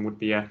aviation would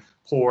be a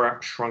poorer,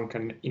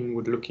 shrunken,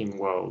 inward-looking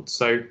world.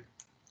 So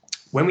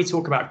when we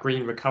talk about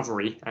green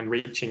recovery and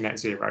reaching net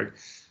zero,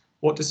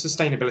 what does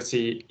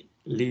sustainability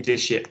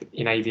leadership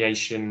in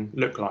aviation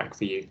look like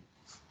for you?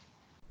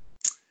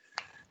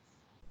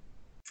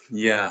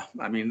 Yeah,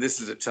 I mean,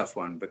 this is a tough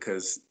one,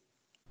 because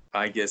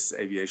I guess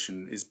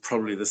aviation is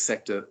probably the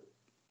sector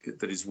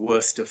that is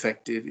worst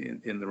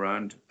affected in the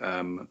round,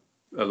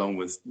 along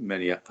with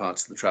many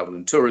parts of the travel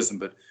and tourism,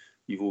 but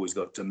you've always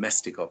got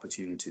domestic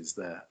opportunities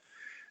there.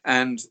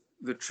 And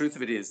the truth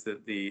of it is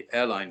that the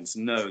airlines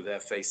know they're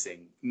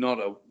facing not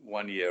a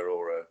 1 year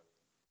or a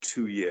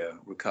 2 year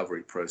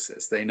recovery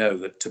process. They know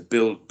that to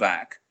build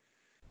back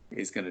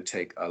is going to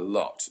take a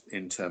lot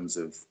in terms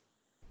of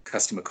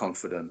customer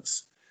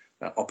confidence,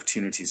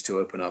 opportunities to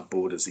open up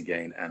borders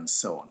again, and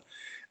so on.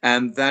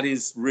 And that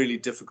is really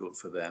difficult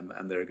for them.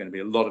 And there are going to be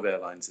a lot of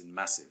airlines in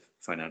massive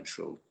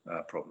financial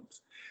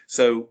problems.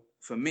 So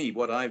for me,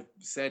 what I've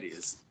said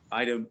is,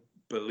 I don't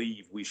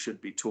believe we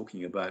should be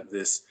talking about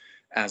this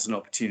as an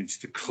opportunity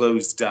to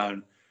close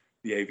down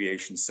the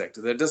aviation sector.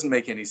 That doesn't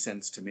make any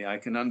sense to me. I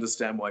can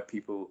understand why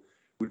people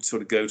would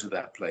sort of go to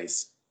that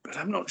place, but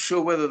I'm not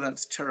sure whether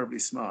that's terribly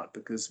smart,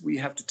 because we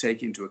have to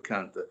take into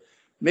account that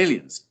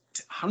millions,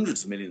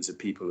 hundreds of millions of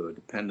people who are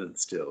dependent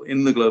still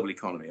in the global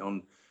economy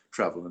on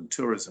travel and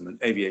tourism,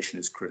 and aviation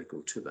is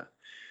critical to that.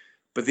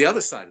 But the other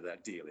side of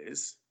that deal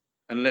is,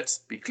 and let's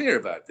be clear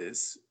about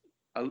this,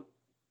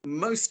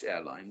 most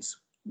airlines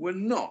were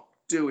not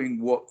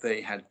doing what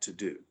they had to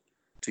do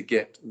to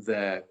get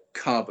their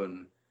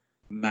carbon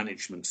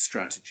management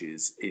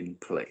strategies in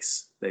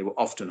place. They were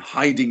often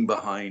hiding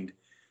behind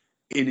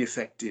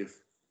ineffective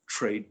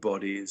trade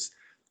bodies,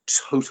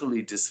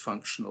 totally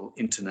dysfunctional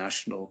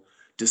international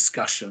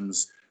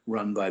discussions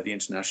run by the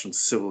International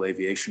Civil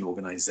Aviation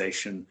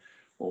Organization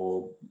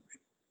or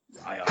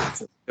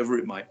IATA, whatever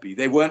it might be.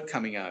 They weren't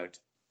coming out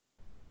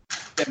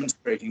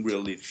demonstrating real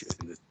leadership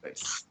in this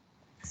space.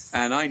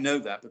 And I know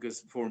that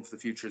because Forum for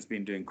the Future has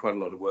been doing quite a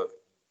lot of work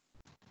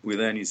with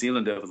Air New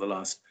Zealand over the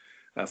last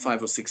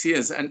 5 or 6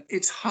 years. And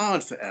it's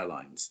hard for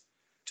airlines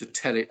to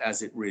tell it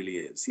as it really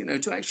is.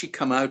 To actually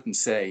come out and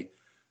say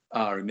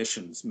our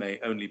emissions may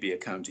only be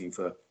accounting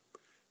for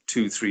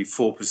 2, 3,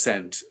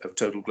 4% of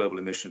total global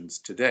emissions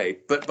today.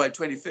 But by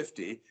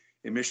 2050,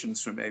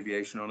 emissions from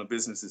aviation on a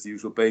business as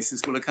usual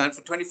basis will account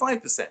for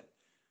 25%.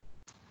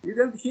 You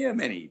don't hear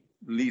many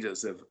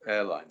leaders of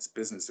airlines,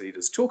 business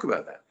leaders, talk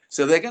about that.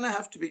 So they're going to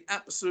have to be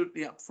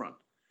absolutely upfront.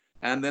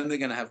 And then they're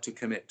going to have to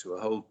commit to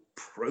a whole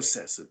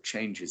process of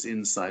changes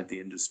inside the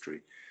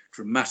industry,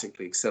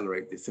 dramatically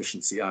accelerate the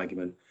efficiency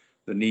argument,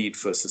 the need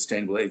for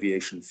sustainable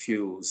aviation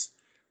fuels.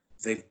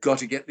 They've got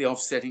to get the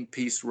offsetting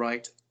piece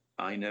right.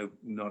 I know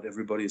not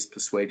everybody is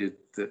persuaded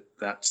that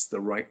that's the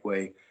right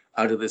way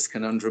out of this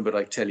conundrum, but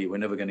I tell you, we're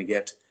never going to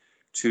get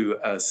to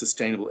a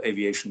sustainable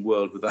aviation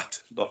world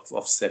without a lot of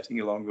offsetting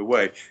along the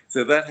way.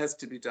 So that has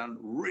to be done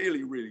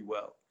really, really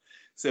well.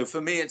 So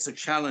for me, it's a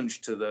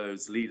challenge to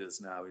those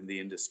leaders now in the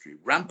industry.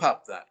 Ramp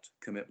up that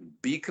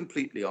commitment. Be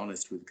completely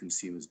honest with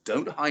consumers.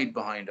 Don't hide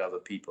behind other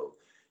people.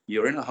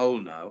 You're in a hole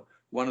now.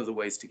 One of the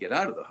ways to get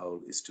out of the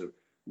hole is to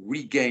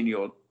regain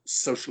your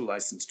social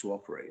license to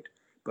operate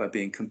by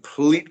being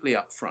completely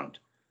upfront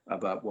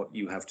about what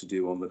you have to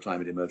do on the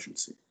climate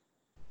emergency.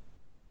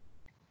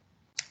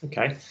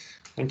 Okay,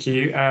 thank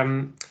you.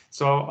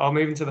 So I'll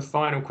move into the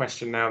final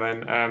question now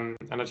then,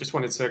 and I just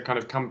wanted to kind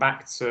of come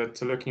back to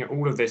looking at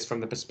all of this from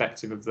the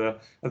perspective of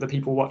the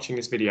people watching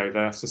this video,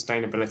 the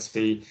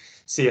sustainability,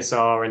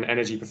 CSR and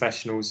energy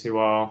professionals who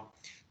are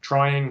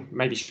trying,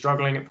 maybe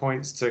struggling at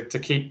points to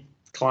keep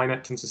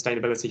climate and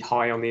sustainability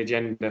high on the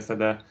agenda for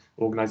the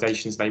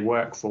organisations they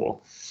work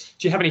for.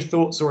 Do you have any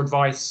thoughts or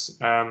advice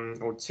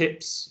or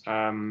tips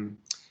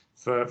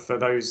for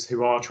those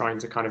who are trying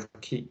to kind of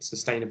keep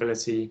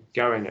sustainability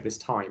going at this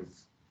time?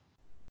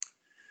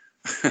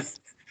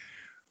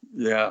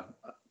 Yeah,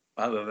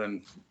 other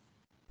than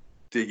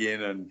dig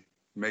in and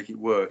make it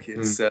work,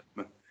 it's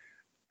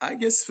I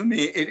guess for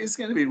me it is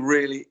going to be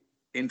really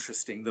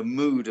interesting, the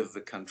mood of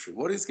the country.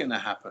 What is going to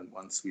happen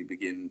once we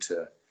begin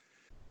to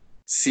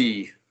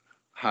see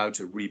how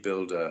to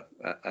rebuild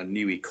a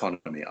new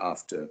economy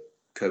after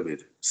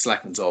COVID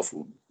slackens off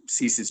or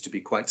ceases to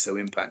be quite so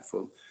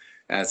impactful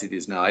as it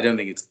is now? I don't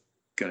think it's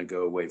going to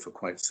go away for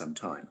quite some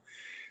time.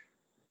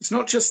 It's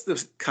not just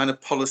the kind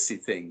of policy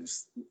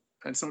things,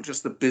 and it's not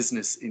just the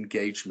business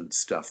engagement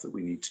stuff that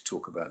we need to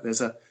talk about.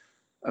 There's a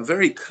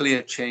very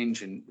clear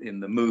change in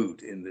the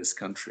mood in this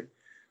country.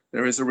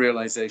 There is a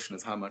realization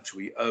of how much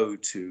we owe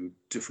to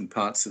different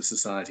parts of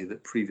society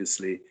that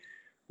previously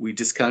we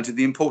discounted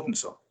the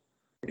importance of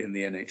in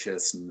the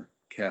NHS and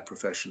care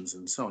professions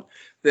and so on.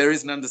 There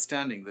is an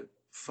understanding that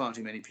far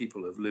too many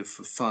people have lived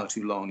for far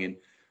too long in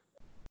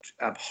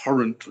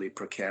abhorrently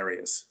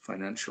precarious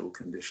financial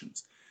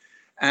conditions.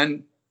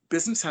 And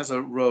business has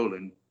a role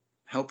in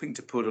helping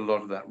to put a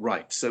lot of that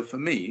right. So for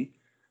me,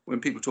 when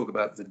people talk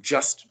about the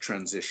just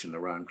transition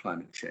around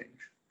climate change,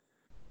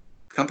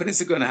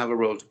 companies are going to have a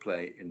role to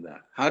play in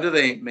that. How do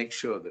they make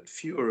sure that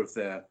fewer of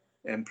their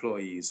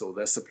employees or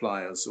their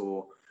suppliers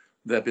or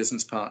their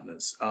business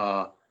partners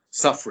are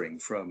suffering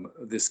from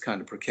this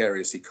kind of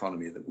precarious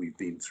economy that we've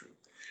been through?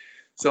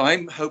 So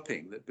I'm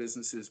hoping that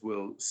businesses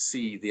will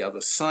see the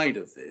other side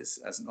of this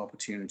as an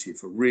opportunity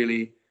for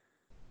really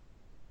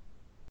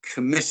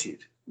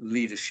committed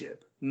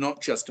leadership,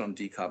 not just on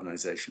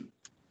decarbonization,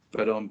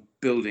 but on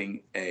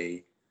building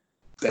a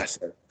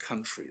better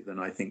country than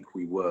I think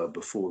we were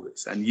before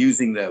this, and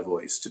using their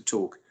voice to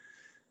talk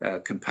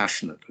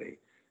compassionately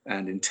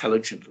and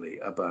intelligently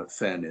about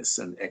fairness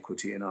and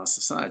equity in our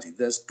society.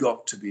 There's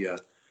got to be a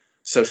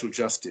social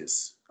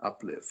justice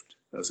uplift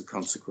as a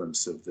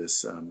consequence of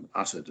this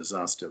utter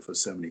disaster for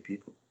so many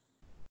people.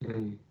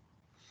 Mm.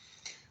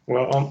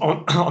 Well,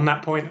 on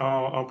that point,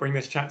 I'll bring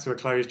this chat to a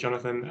close,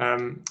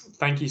 Jonathan.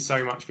 Thank you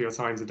so much for your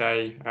time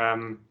today.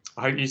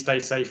 I hope you stay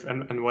safe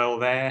and well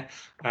there,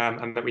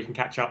 and that we can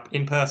catch up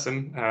in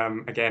person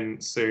again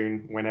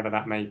soon, whenever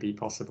that may be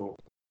possible.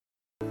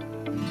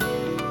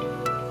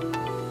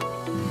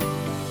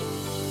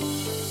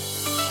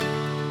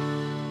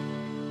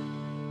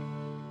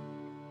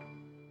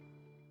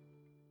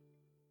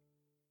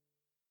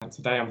 And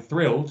today I'm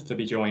thrilled to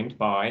be joined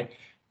by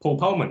Paul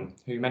Polman,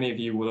 who many of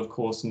you will of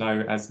course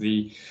know as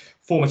the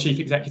former chief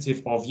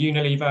executive of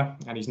Unilever,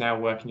 and he's now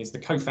working as the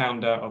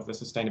co-founder of the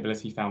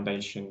sustainability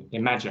foundation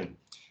Imagine.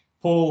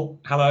 Paul,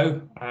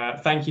 hello.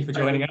 Thank you for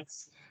joining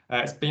us.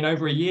 It's been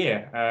over a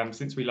year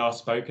since we last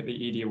spoke at the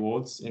Edie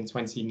Awards in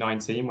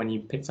 2019, when you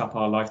picked up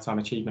our Lifetime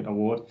Achievement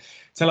Award.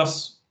 Tell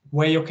us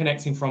where you're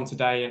connecting from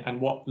today and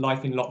what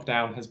life in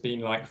lockdown has been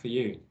like for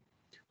you.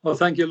 Well,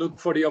 thank you, Luke,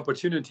 for the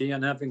opportunity,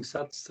 and having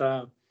such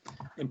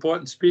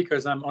important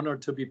speakers. I'm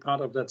honored to be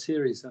part of that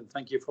series, and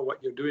thank you for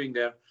what you're doing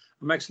there.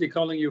 I'm actually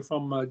calling you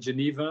from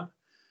Geneva.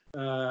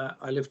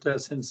 I lived there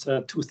since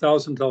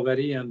 2000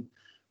 already, and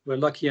we're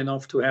lucky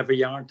enough to have a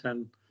yard,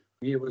 and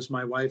here was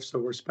my wife, so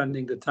we're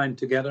spending the time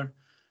together.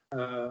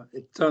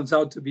 It turns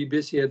out to be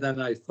busier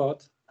than I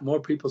thought.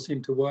 More people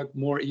seem to work,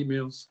 more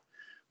emails,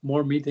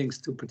 more meetings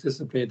to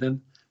participate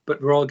in,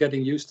 but we're all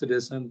getting used to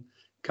this and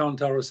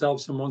count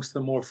ourselves amongst the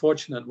more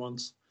fortunate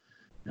ones.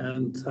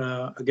 And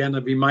again,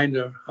 a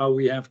reminder how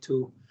we have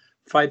to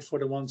fight for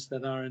the ones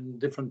that are in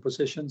different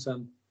positions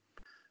and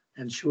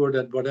ensure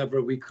that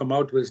whatever we come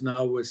out with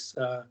now is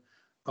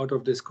out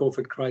of this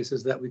COVID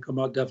crisis, that we come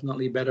out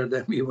definitely better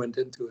than we went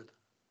into it.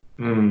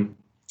 Mm.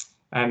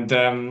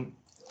 And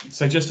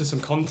so just for some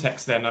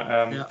context then,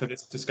 for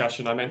this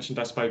discussion, I mentioned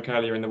I spoke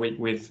earlier in the week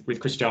with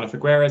Christiana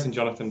Figueres and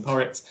Jonathan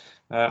Porritt.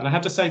 And I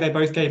have to say they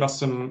both gave us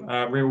some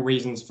real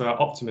reasons for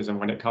optimism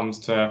when it comes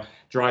to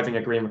driving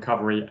a green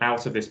recovery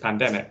out of this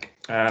pandemic.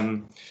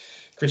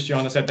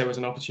 Christiana said there was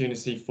an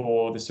opportunity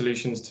for the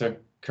solutions to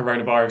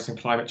coronavirus and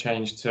climate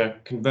change to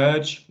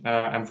converge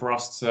and for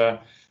us to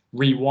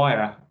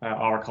rewire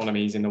our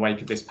economies in the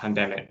wake of this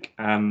pandemic.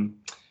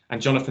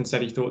 And Jonathan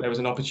said he thought there was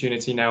an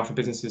opportunity now for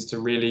businesses to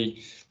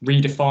really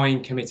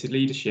redefine committed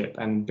leadership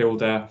and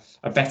build a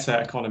better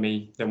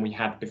economy than we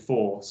had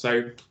before.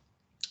 So,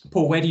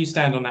 Paul, where do you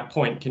stand on that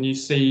point? Can you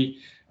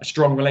see a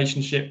strong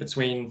relationship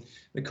between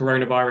the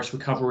coronavirus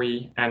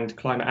recovery and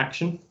climate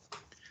action?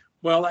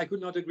 Well, I could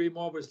not agree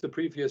more with the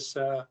previous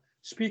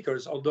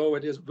speakers, although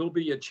will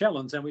be a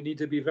challenge and we need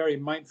to be very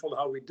mindful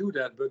how we do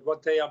that. But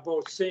what they are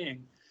both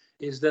saying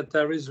is that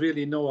there is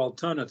really no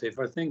alternative.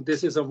 I think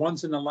this is a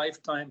once in a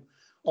lifetime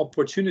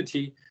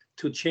opportunity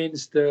to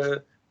change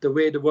the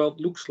way the world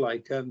looks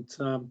like. And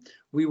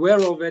we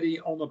were already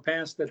on a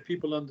path that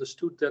people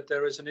understood that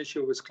there is an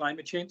issue with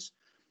climate change.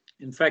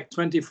 In fact,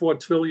 $24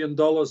 trillion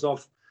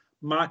of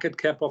market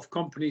cap of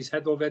companies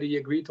had already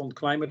agreed on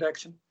climate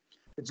action.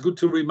 it's good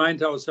to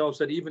remind ourselves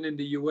that even in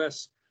the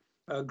US,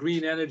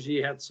 green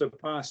energy had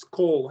surpassed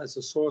coal as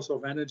a source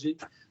of energy.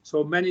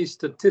 So many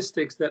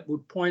statistics that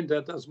would point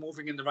at us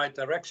moving in the right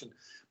direction.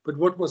 But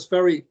what was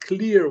very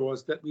clear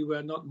was that we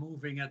were not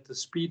moving at the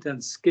speed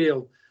and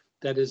scale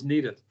that is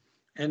needed.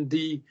 And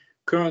the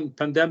current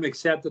pandemic,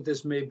 sad that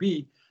this may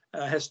be,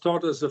 has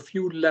taught us a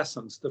few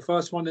lessons. The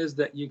first one is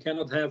that you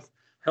cannot have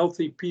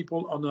healthy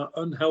people on an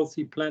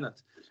unhealthy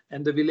planet.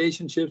 And the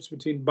relationships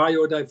between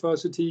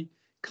biodiversity,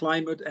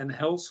 climate, and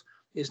health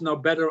is now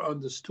better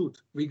understood,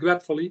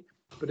 regretfully,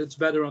 but it's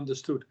better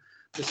understood.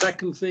 The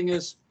second thing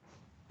is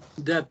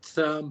that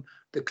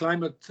the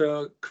climate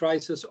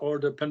crisis, or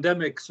the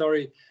pandemic,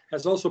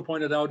 has also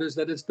pointed out is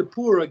that it's the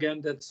poor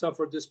again that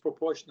suffer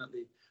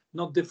disproportionately,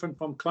 not different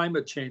from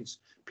climate change.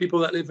 People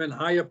that live in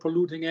higher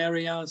polluting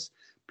areas,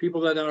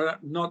 people that are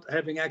not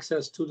having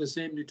access to the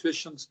same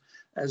nutrition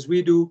as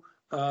we do,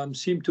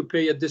 seem to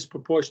pay a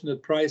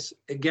disproportionate price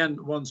again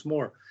once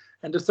more.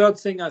 And the third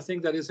thing I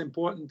think that is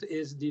important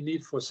is the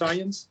need for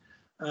science.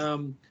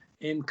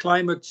 In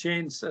climate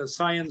change,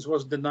 science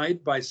was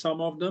denied by some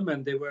of them,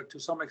 and they were to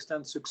some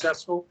extent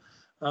successful.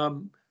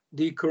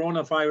 The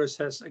coronavirus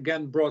has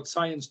again brought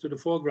science to the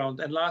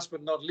foreground. And last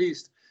but not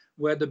least,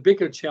 where the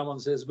bigger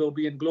challenges will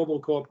be in global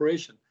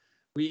cooperation.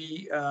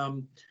 We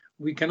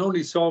can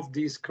only solve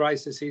these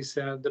crises,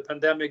 the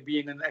pandemic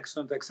being an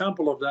excellent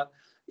example of that,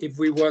 if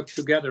we work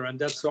together. And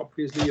that's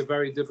obviously a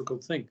very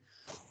difficult thing.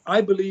 I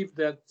believe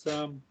that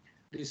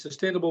the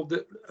sustainable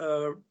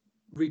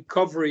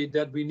recovery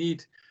that we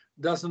need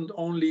doesn't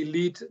only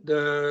lead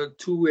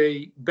to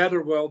a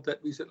better world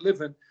that we should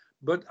live in,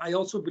 but I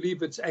also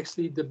believe it's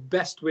actually the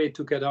best way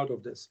to get out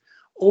of this.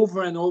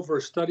 Over and over,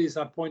 studies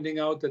are pointing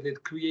out that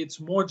it creates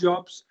more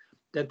jobs,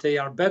 that they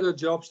are better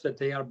jobs, that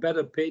they are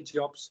better paid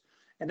jobs,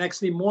 and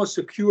actually more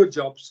secure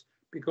jobs,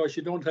 because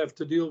you don't have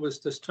to deal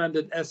with the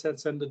stranded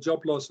assets and the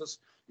job losses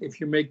if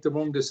you make the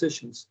wrong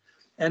decisions.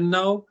 And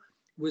now,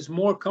 with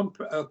more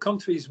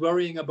countries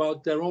worrying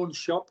about their own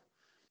shop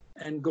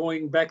and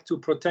going back to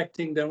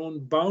protecting their own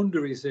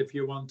boundaries, if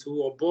you want to,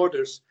 or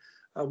borders,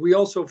 we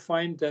also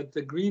find that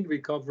the green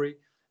recovery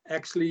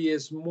actually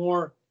is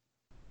more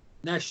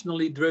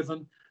nationally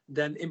driven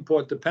than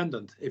import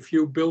dependent. If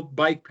you build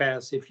bike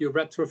paths, if you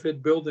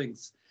retrofit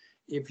buildings,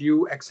 if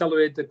you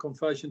accelerate the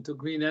conversion to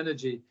green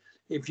energy,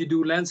 if you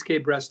do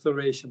landscape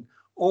restoration,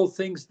 all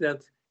things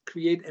that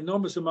create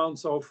enormous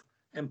amounts of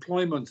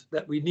employment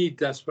that we need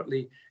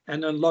desperately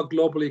and unlock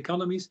global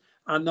economies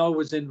are now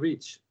within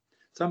reach.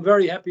 So I'm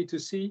very happy to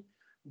see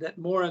that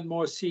more and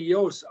more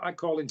CEOs are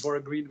calling for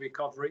a green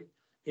recovery.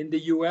 In the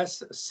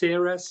US,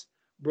 Ceres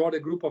brought a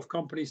group of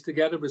companies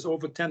together with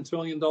over $10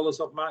 trillion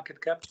of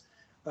market cap.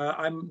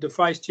 I'm the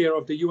vice chair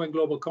of the UN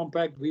Global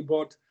Compact. We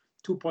bought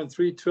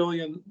 $2.3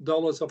 trillion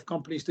of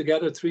companies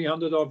together,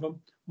 300 of them,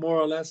 more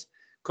or less,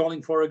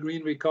 calling for a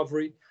green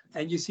recovery.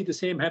 And you see the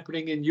same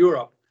happening in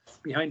Europe,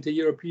 behind the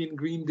European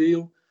Green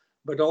Deal,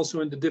 but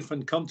also in the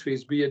different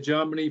countries, be it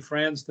Germany,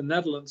 France, the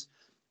Netherlands,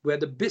 where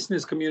the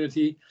business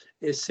community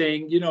is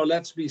saying,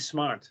 let's be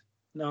smart.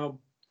 Now,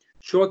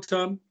 short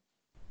term,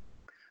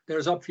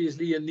 there's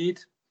obviously a need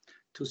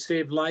to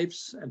save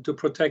lives and to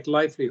protect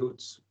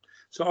livelihoods.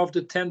 So of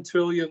the 10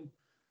 trillion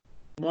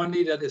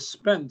money that is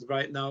spent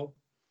right now,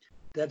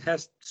 that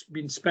has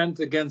been spent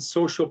against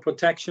social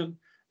protection,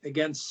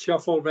 against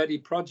shovel-ready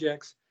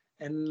projects,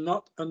 and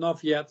not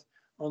enough yet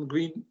on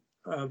green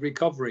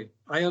recovery.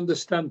 I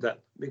understand that,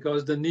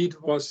 because the need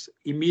was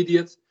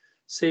immediate,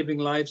 saving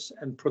lives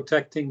and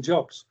protecting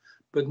jobs.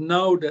 But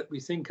now that we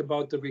think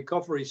about the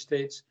recovery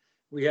states,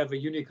 we have a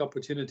unique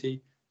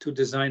opportunity to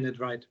design it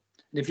right.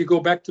 And if you go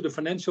back to the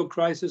financial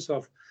crisis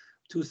of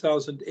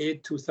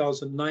 2008,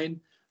 2009,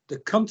 the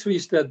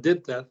countries that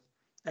did that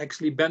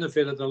actually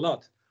benefited a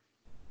lot.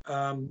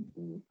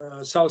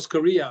 South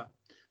Korea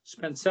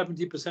spent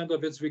 70%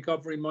 of its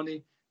recovery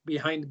money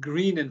behind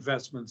green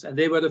investments, and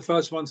they were the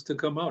first ones to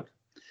come out.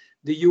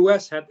 The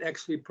US had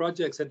actually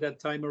projects at that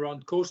time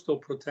around coastal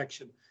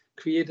protection,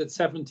 created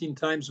 17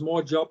 times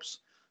more jobs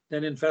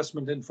than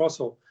investment in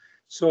fossil.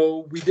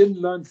 So we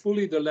didn't learn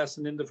fully the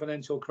lesson in the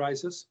financial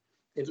crisis.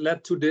 It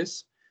led to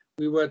this.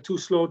 We were too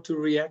slow to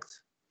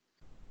react,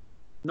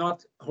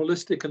 not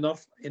holistic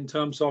enough in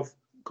terms of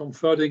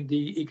converting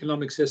the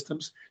economic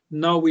systems.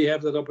 Now we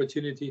have that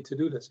opportunity to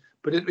do this,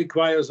 but it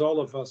requires all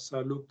of us,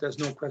 Luke. There's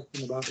no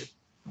question about it.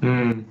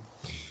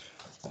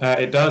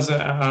 It does.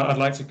 I'd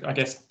like to, I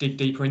guess, dig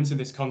deeper into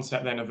this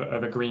concept then of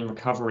a green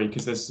recovery,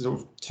 because there's sort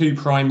of two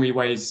primary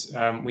ways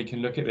we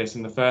can look at this.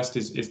 And the first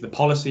is the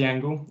policy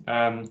angle.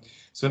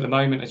 So at the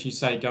moment, as you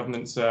say,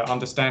 governments are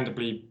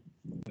understandably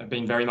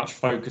being very much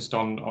focused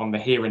on the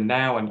here and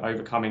now and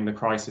overcoming the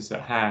crisis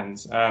at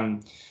hand.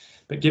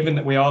 But given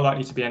that we are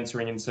likely to be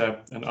entering into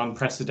an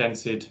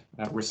unprecedented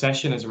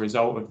recession as a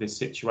result of this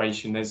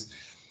situation, there's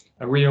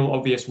a real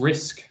obvious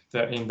risk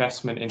that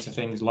investment into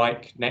things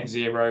like net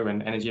zero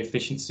and energy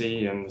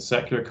efficiency and the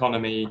circular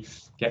economy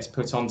gets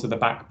put onto the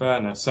back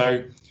burner.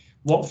 So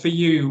What for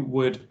you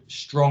would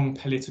strong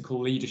political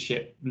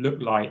leadership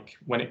look like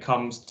when it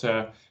comes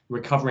to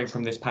recovering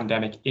from this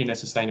pandemic in a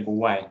sustainable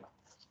way?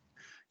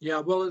 Yeah,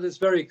 well, it is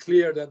very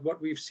clear that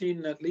what we've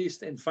seen, at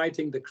least in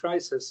fighting the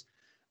crisis,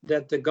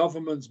 that the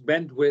government's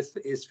bandwidth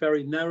is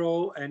very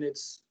narrow and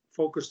it's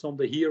focused on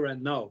the here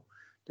and now.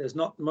 There's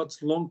not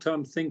much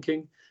long-term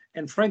thinking,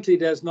 and frankly,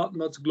 there's not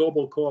much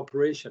global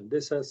cooperation.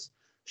 This has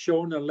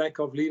shown a lack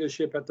of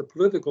leadership at the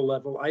political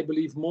level, I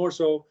believe more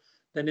so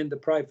than in the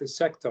private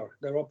sector.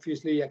 There are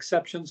obviously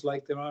exceptions,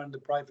 like there are in the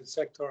private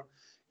sector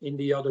in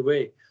the other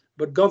way,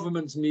 but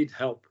governments need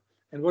help.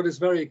 And what is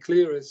very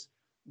clear is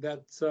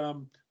that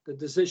the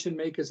decision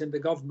makers in the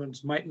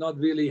governments might not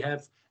really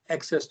have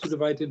access to the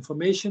right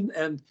information,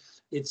 and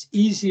it's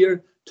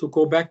easier to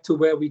go back to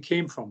where we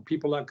came from.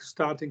 People are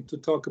starting to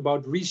talk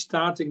about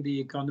restarting the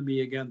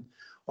economy again,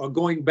 or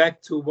going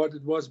back to what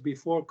it was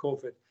before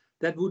COVID.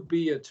 That would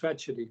be a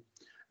tragedy.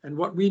 And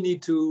what we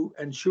need to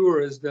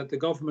ensure is that the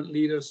government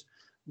leaders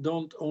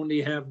don't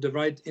only have the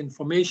right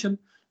information,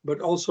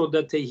 but also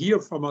that they hear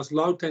from us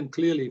loud and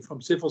clearly,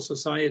 from civil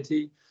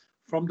society,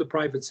 from the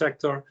private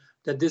sector,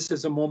 that this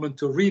is a moment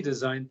to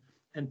redesign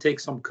and take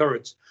some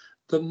courage.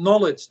 The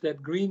knowledge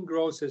that green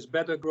growth is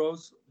better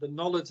growth, the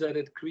knowledge that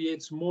it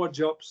creates more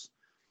jobs,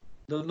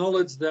 the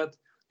knowledge that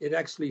it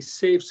actually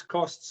saves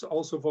costs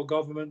also for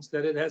governments,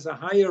 that it has a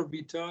higher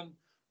return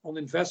on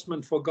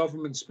investment for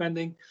government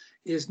spending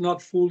is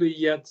not fully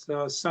yet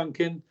sunk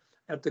in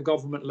at the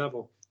government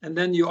level. And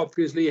then you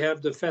obviously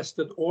have the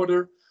vested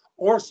order,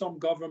 or some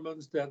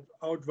governments that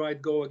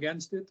outright go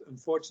against it.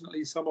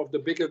 Unfortunately, some of the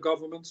bigger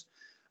governments,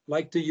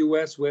 like the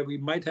US, where we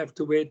might have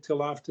to wait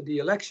till after the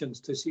elections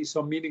to see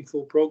some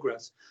meaningful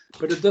progress.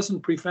 But it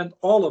doesn't prevent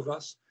all of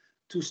us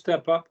to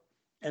step up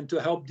and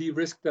to help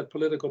de-risk that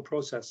political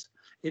process.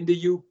 In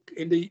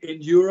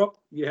Europe,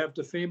 you have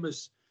the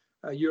famous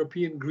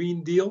European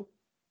Green Deal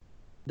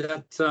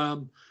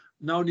that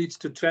now needs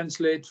to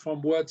translate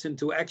from words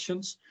into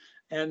actions.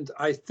 And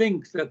I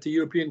think that the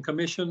European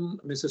Commission,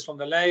 Mrs. von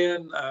der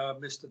Leyen,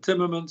 Mr.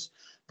 Timmermans,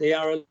 they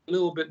are a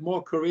little bit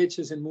more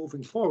courageous in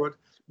moving forward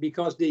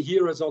because they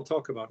hear us all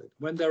talk about it.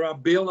 When there are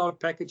bailout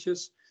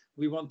packages,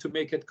 we want to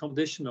make it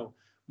conditional.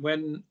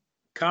 When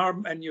car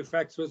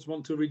manufacturers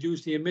want to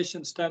reduce the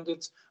emission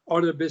standards,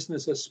 other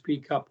businesses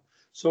speak up.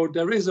 So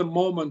there is a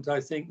moment, I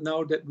think,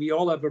 now that we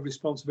all have a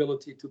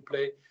responsibility to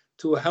play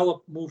to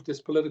help move this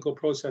political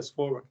process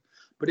forward.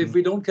 But if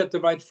we don't get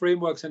the right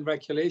frameworks and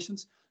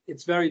regulations,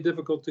 it's very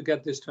difficult to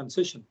get this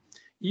transition.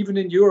 Even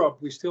in Europe,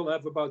 we still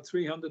have about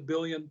 300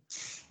 billion,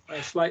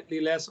 slightly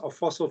less, of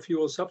fossil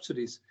fuel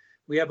subsidies.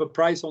 We have a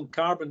price on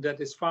carbon that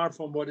is far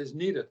from what is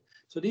needed.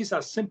 So these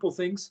are simple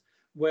things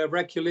where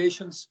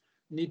regulations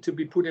need to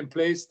be put in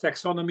place,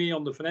 taxonomy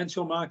on the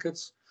financial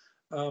markets,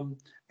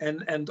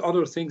 and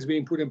other things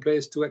being put in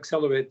place to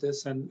accelerate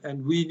this.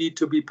 And we need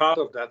to be part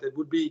of that. It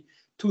would be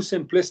too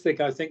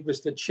simplistic, I think,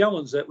 with the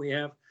challenge that we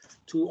have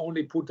to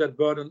only put that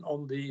burden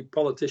on the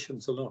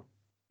politicians alone.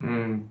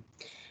 Mm.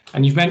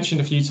 And you've mentioned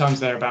a few times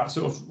there about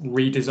sort of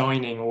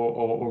redesigning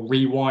or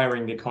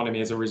rewiring the economy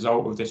as a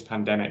result of this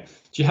pandemic.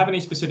 Do you have any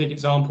specific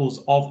examples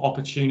of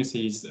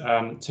opportunities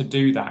to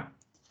do that?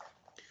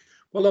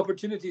 Well,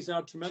 opportunities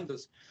are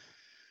tremendous.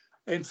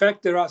 In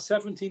fact, there are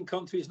 17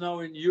 countries now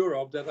in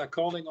Europe that are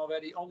calling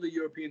already on the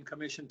European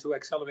Commission to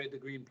accelerate the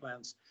green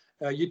plans.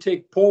 You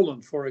take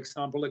Poland, for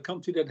example, a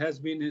country that has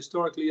been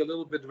historically a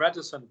little bit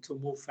reticent to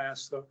move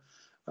faster,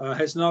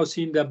 has now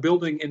seen their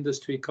building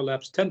industry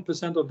collapse.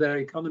 10% of their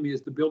economy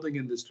is the building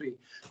industry.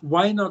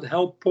 Why not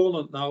help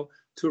Poland now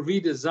to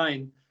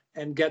redesign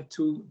and get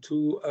to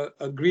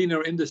a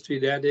greener industry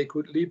there? They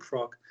could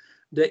leapfrog.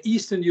 The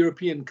Eastern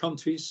European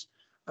countries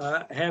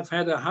have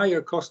had a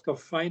higher cost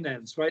of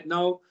finance. Right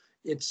now,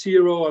 it's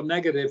zero or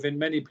negative in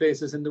many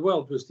places in the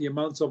world with the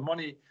amounts of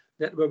money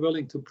that we're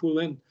willing to pull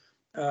in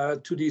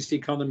to these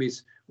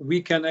economies.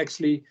 We can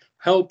actually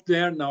help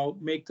there now,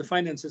 make the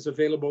finances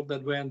available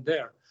that weren't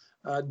there.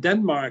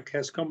 Denmark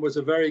has come with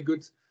a very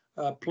good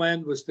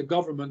plan with the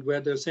government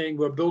where they're saying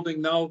we're building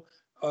now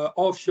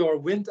offshore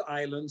wind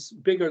islands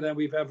bigger than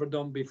we've ever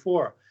done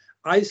before.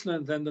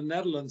 Iceland and the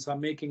Netherlands are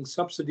making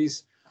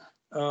subsidies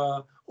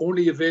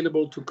only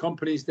available to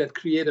companies that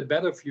create a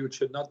better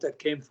future, not that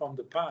came from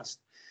the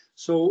past.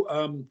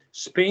 So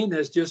Spain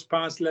has just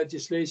passed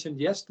legislation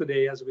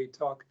yesterday as we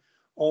talk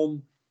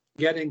on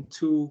getting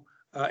to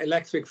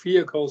electric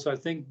vehicles, I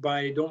think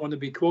by, don't want to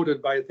be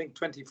quoted, by I think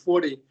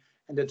 2040,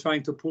 and they're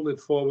trying to pull it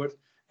forward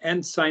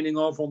and signing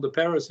off on the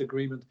Paris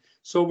Agreement.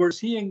 So we're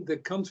seeing the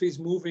countries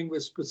moving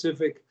with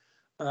specific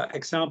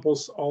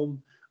examples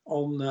on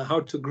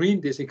how to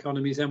green these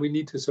economies, and we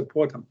need to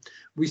support them.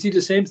 We see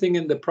the same thing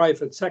in the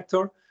private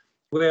sector,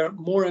 where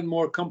more and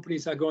more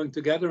companies are going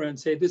together and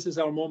say, this is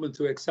our moment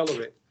to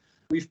accelerate.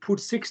 We've put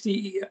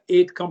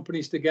 68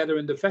 companies together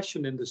in the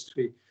fashion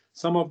industry,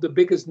 some of the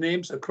biggest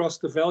names across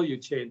the value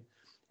chain.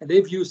 And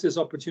they've used this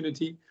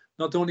opportunity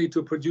not only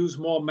to produce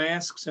more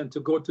masks and to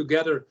go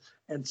together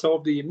and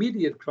solve the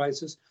immediate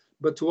crisis,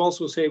 but to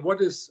also say, what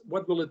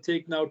will it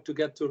take now to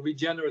get to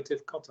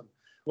regenerative cotton?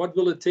 What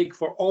will it take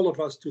for all of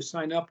us to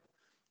sign up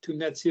to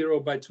net zero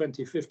by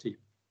 2050.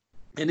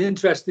 And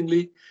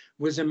interestingly,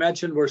 with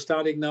Imagine, we're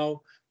starting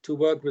now to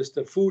work with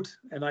the food,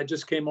 and I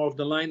just came off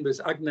the line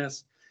with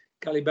Agnes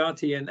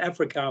Kalibati in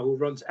Africa, who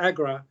runs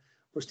AGRA.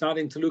 We're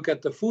starting to look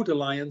at the Food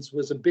Alliance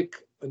with a big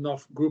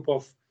enough group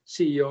of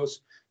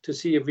CEOs to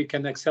see if we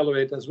can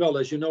accelerate as well.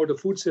 As you know, the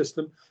food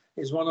system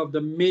is one of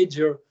the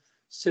major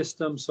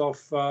systems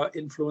of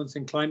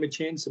influencing climate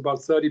change, about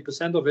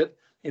 30% of it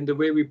in the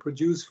way we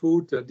produce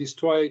food,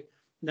 destroy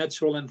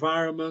natural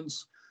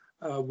environments,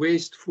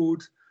 waste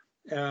food,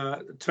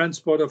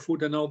 transport of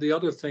food and all the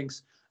other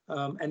things.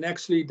 And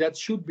actually that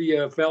should be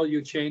a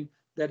value chain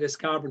that is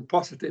carbon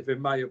positive, in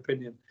my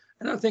opinion.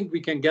 And I think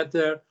we can get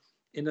there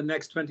in the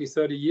next 20,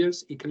 30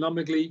 years,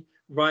 economically,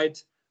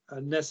 right, a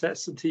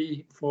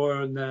necessity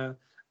for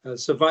a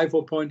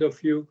survival point of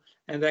view,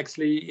 and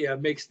actually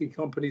makes the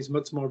companies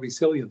much more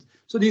resilient.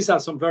 So these are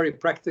some very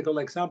practical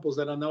examples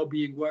that are now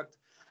being worked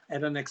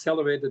at an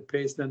accelerated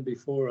pace than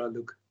before,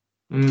 Luke.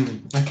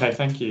 Okay,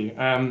 thank you.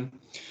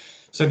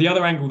 So the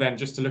other angle then,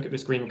 just to look at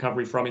this green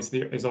recovery from,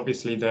 is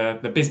obviously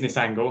the business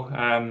angle.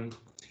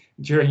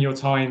 During your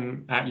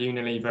time at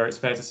Unilever, it's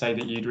fair to say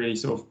that you'd really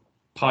sort of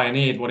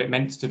pioneered what it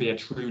meant to be a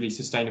truly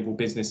sustainable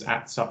business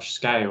at such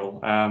scale.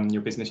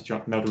 Your business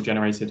model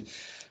generated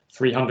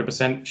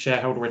 300%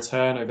 shareholder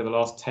return over the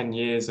last 10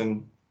 years,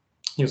 and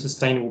your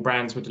sustainable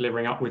brands were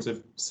delivering upwards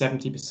of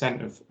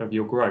 70% of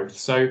your growth.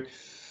 So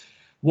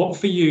what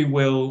for you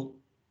will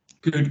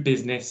good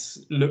business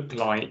look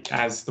like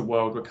as the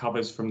world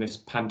recovers from this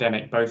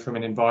pandemic, both from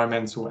an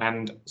environmental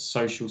and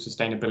social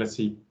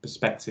sustainability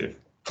perspective?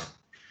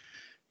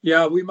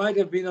 Yeah, we might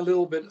have been a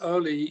little bit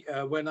early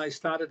when I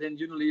started in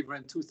Unilever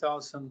in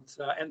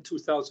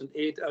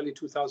 2008, early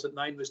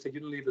 2009 with the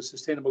Unilever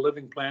Sustainable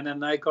Living Plan.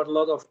 And I got a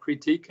lot of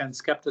critique and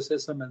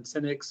skepticism and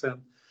cynics.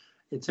 And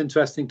it's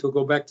interesting to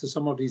go back to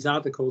some of these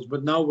articles.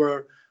 But now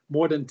we're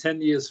more than 10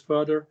 years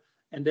further.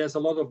 And there's a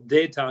lot of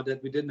data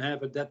that we didn't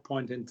have at that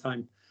point in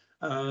time.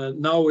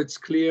 Now it's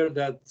clear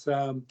that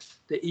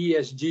the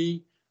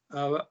ESG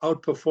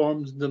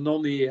outperforms the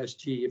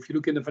non-ESG. If you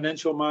look in the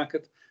financial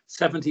market,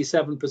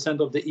 77%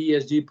 of the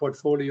ESG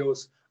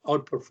portfolios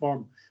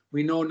outperform.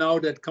 We know now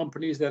that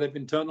companies that have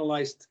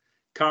internalized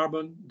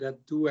carbon,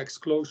 that do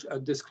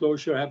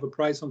disclosure, have a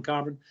price on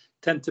carbon,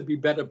 tend to be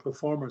better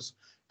performers.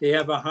 They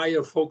have a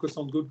higher focus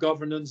on good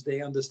governance.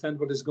 They understand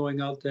what is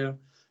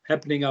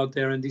happening out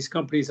there, and these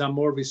companies are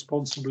more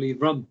responsibly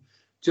run,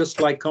 just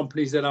like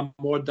companies that are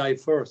more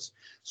diverse.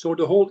 So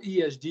the whole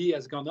ESG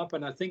has gone up,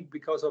 and I think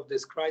because of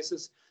this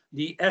crisis,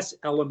 the S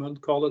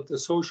element, call it the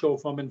social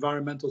from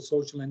environmental,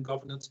 social, and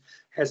governance,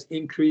 has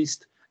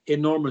increased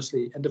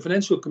enormously. And the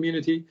financial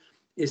community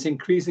is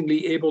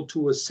increasingly able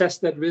to assess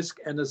that risk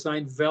and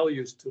assign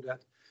values to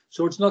that.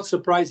 So it's not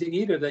surprising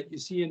either that you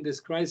see in this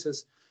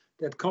crisis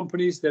that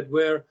companies that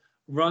were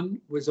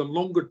run with a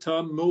longer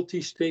term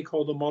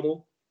multi-stakeholder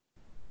model,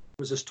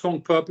 with a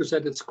strong purpose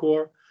at its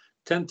core,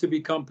 tend to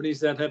be companies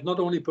that have not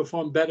only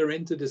performed better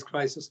into this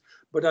crisis,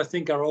 but I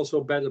think are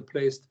also better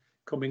placed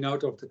coming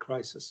out of the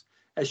crisis.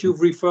 As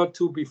you've referred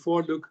to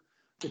before, Luke,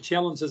 the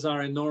challenges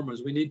are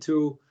enormous. We need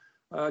to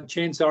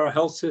change our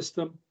health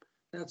system.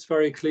 That's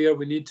very clear.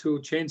 We need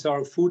to change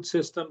our food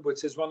system,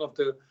 which is one of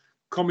the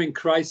coming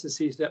crises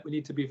that we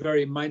need to be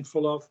very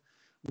mindful of.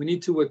 We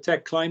need to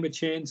attack climate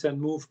change and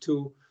move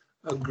to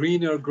a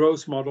greener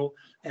growth model.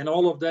 And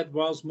all of that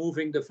whilst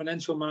moving the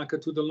financial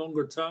market to the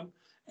longer term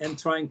and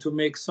trying to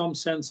make some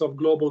sense of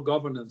global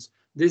governance.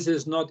 This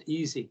is not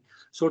easy.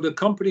 So the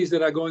companies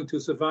that are going to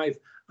survive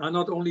are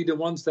not only the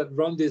ones that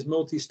run this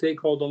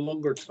multi-stakeholder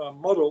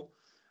longer-term model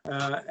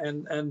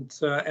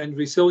and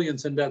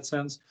resilience in that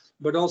sense,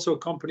 but also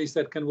companies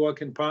that can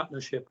work in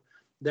partnership,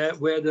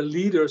 where the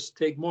leaders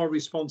take more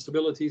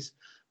responsibilities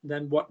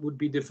than what would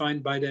be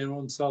defined by their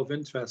own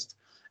self-interest.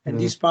 And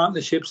these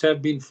partnerships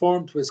have been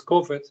formed with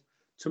COVID,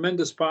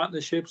 tremendous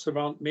partnerships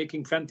around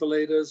making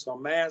ventilators or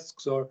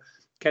masks or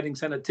getting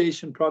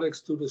sanitation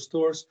products to the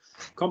stores.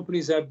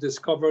 Companies have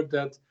discovered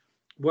that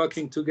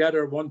working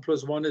together, 1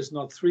 + 1 is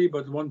not 3,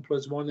 but 1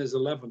 + 1 is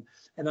 11.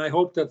 And I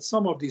hope that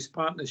some of these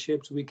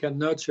partnerships we can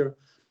nurture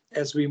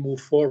as we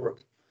move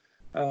forward.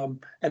 And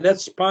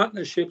that's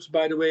partnerships,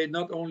 by the way,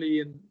 not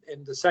only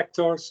in the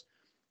sectors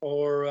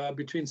or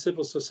between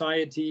civil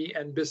society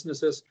and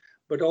businesses,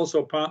 but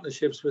also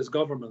partnerships with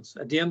governments.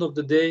 At the end of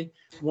the day,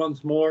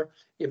 once more,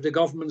 if the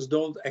governments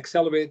don't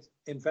accelerate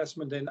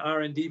investment in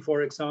R&D,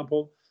 for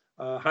example,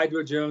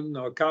 hydrogen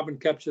or carbon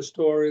capture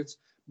storage,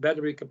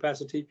 battery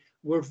capacity,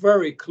 we're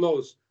very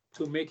close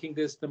to making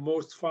this the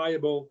most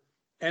viable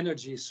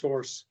energy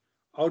source,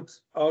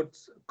 out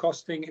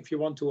costing, if you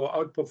want to, or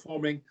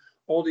outperforming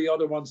all the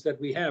other ones that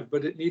we have.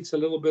 But it needs a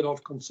little bit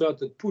of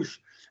concerted push,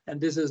 and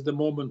this is the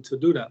moment to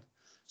do that.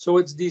 So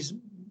it's these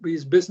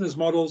business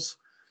models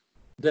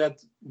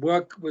that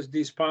work with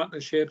these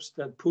partnerships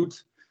that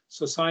put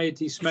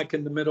society smack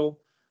in the middle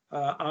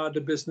are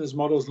the business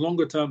models.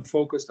 Longer term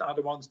focused are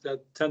the ones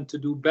that tend to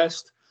do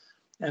best.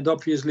 And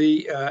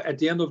obviously, at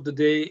the end of the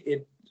day,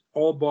 it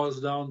all boils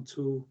down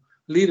to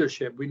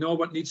leadership. We know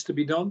what needs to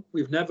be done.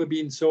 We've never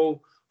been so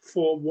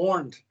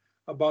forewarned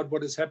about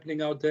what is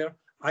happening out there.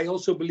 I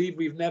also believe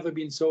we've never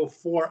been so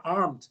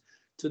forearmed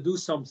to do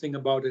something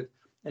about it.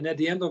 And at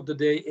the end of the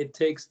day, it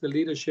takes the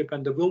leadership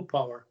and the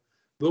willpower.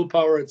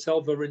 Willpower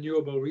itself, a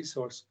renewable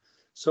resource.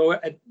 So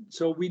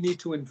we need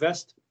to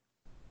invest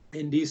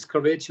in these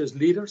courageous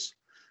leaders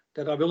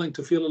that are willing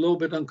to feel a little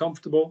bit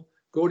uncomfortable,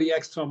 go the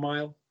extra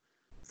mile,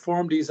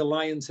 form these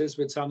alliances,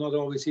 which are not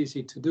always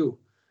easy to do.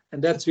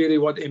 And that's really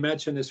what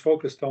Imagine is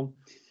focused on,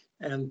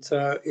 and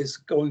is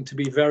going to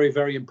be very,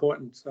 very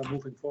important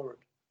moving forward.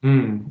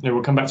 Yeah,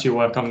 we'll come back to your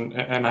work on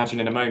Imagine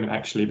in a moment,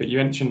 actually. But you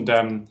mentioned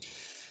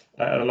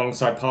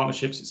alongside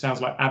partnerships, it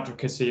sounds like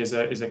advocacy is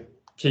a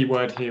key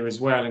word here as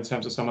well in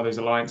terms of some of those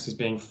alliances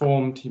being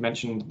formed. You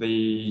mentioned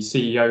the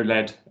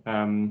CEO-led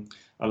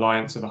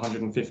alliance of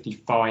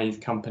 155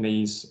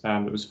 companies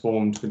that was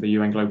formed with the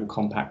UN Global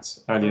Compact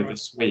earlier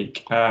this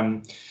week.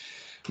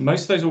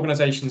 Most of those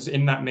organizations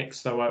in that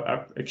mix, though,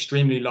 are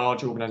extremely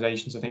large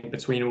organizations. I think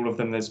between all of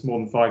them, there's more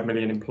than 5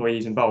 million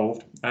employees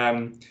involved.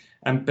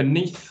 And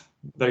beneath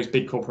those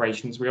big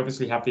corporations, we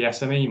obviously have the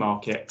SME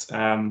market,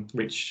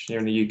 which here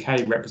in the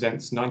UK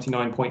represents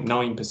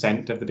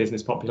 99.9% of the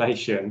business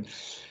population.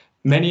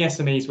 Many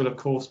SMEs will, of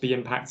course, be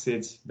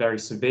impacted very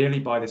severely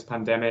by this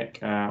pandemic,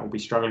 or be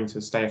struggling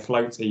to stay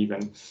afloat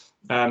even.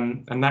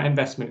 And that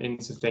investment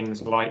into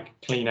things like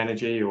clean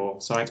energy or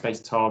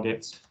science-based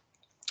targets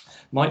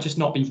might just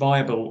not be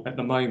viable at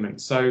the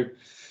moment. So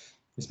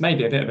this may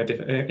be a bit of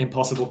an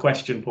impossible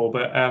question, Paul,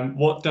 but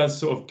what does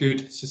sort of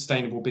good,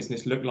 sustainable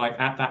business look like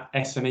at that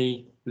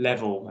SME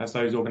level as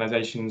those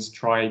organizations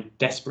try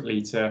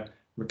desperately to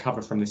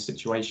recover from this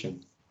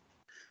situation?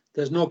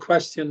 There's no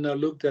question,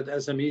 Luke, that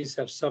SMEs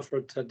have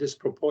suffered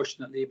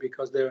disproportionately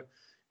because they're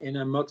in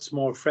a much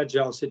more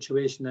fragile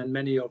situation than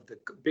many of the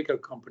bigger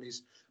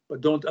companies.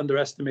 But don't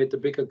underestimate the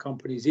bigger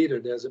companies either.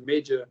 There's a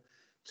major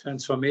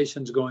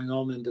transformations going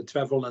on in the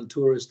travel and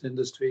tourist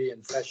industry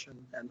and fashion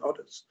and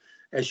others,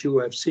 as you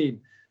have seen,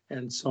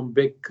 and some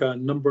big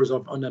numbers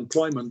of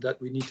unemployment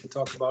that we need to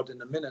talk about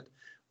in a minute,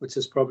 which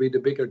is probably the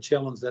bigger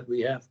challenge that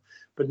we have.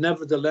 But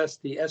nevertheless,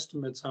 the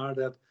estimates are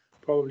that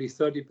probably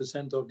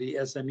 30% of the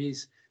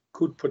SMEs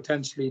could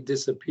potentially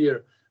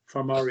disappear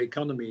from our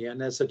economy.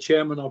 And as a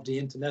chairman of the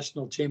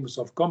International Chambers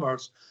of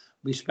Commerce,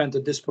 we spent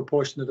a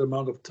disproportionate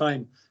amount of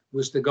time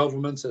with the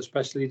governments,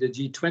 especially the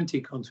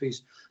G20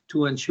 countries,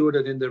 to ensure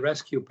that in the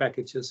rescue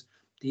packages,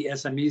 the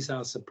SMEs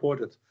are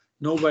supported.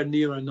 Nowhere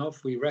near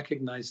enough, we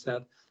recognize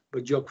that,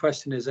 but your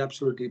question is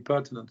absolutely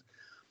pertinent.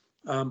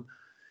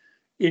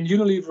 In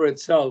Unilever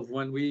itself,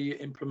 when we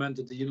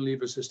implemented the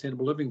Unilever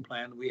Sustainable Living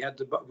Plan, we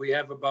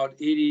have about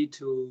 80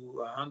 to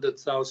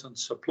 100,000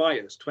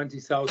 suppliers,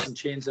 20,000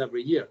 chains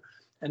every year.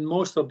 And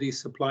most of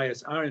these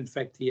suppliers are in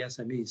fact the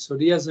SMEs. So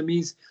the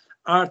SMEs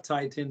are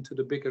tied into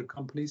the bigger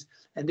companies,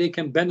 and they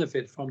can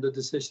benefit from the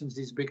decisions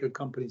these bigger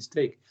companies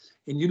take.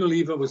 In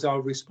Unilever, with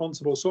our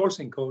responsible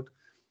sourcing code,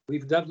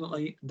 we've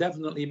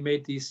definitely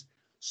made these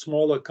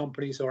smaller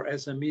companies or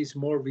SMEs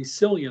more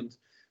resilient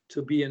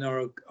to be in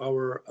our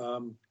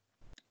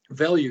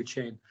value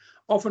chain.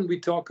 Often we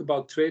talk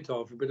about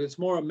trade-off, but it's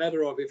more a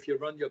matter of if you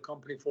run your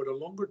company for the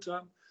longer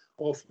term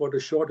or for the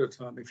shorter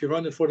term. If you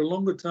run it for the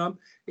longer term,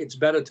 it's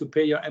better to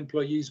pay your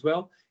employees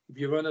well. If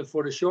you run it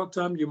for the short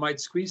term, you might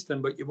squeeze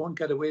them, but you won't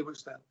get away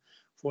with that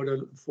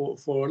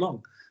for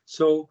long.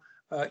 So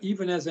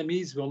even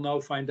SMEs will now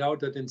find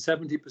out that in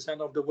 70%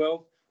 of the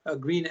world,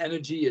 green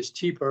energy is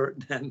cheaper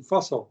than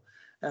fossil.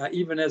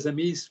 Even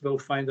SMEs will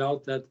find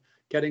out that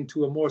getting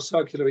to a more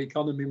circular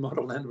economy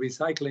model and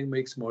recycling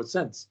makes more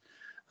sense.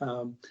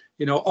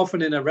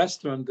 Often in a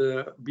restaurant,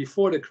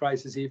 before the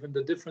crisis even,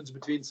 the difference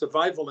between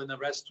survival in a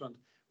restaurant,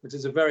 which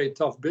is a very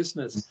tough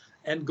business,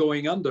 and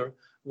going under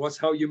was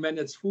how you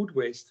manage food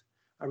waste.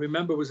 I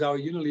remember with our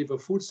Unilever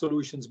Food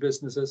Solutions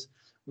businesses,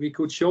 we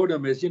could show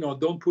them as,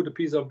 don't put a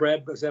piece of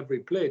bread with every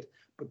plate,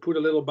 but put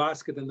a little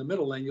basket in the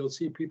middle and you'll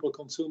see people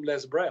consume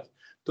less bread.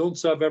 Don't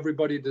serve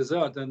everybody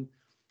dessert. And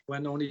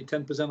when only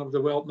 10% of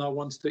the world now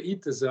wants to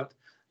eat dessert,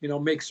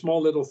 make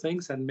small little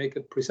things and make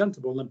it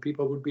presentable and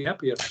people would be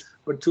happier.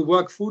 But to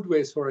work food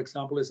waste, for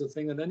example, is a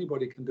thing that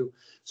anybody can do.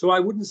 So I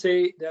wouldn't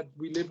say that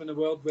we live in a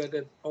world where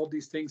that all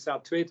these things are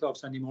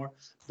trade-offs anymore.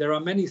 There are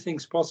many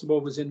things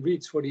possible within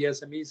reach for the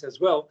SMEs as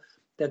well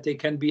that they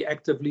can be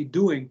actively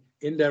doing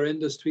in their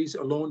industries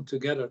alone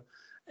together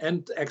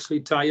and actually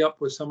tie up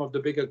with some of the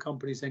bigger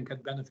companies and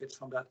get benefits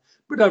from that.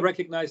 But I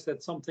recognize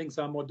that some things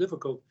are more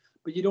difficult,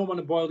 but you don't want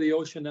to boil the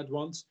ocean at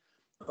once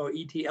or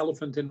eat the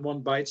elephant in one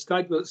bite.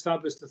 Start with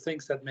the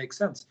things that make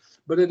sense.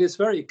 But it is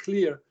very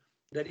clear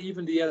that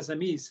even the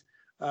SMEs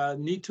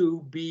need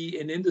to be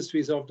in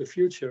industries of the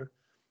future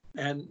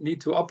and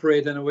need to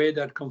operate in a way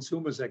that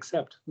consumers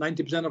accept.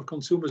 90% of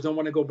consumers don't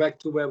want to go back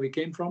to where we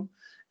came from.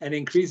 And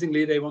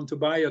increasingly, they want to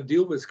buy or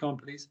deal with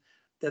companies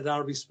that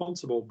are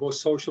responsible, both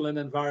social and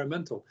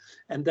environmental.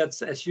 And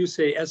that's, as you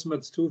say, as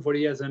much true for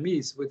the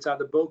SMEs, which are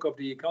the bulk of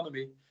the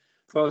economy,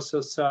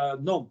 versus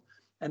none.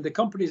 And the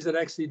companies that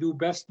actually do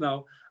best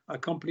now are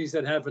companies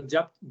that have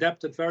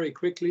adapted very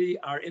quickly,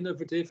 are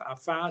innovative, are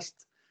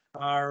fast,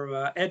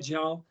 are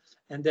agile,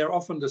 And they're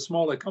often the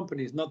smaller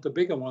companies, not the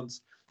bigger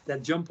ones,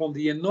 that jump on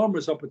the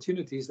enormous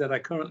opportunities that are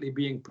currently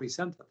being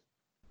presented.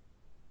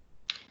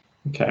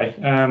 Okay.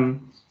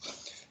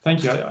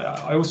 Thank you.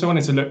 I also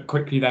wanted to look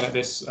quickly then at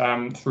this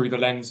through the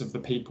lens of the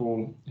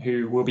people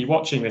who will be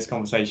watching this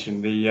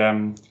conversation, the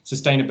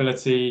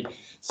sustainability,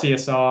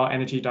 CSR,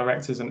 energy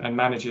directors and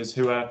managers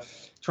who are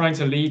trying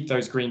to lead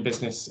those green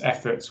business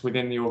efforts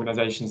within the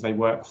organizations they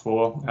work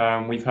for.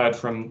 We've heard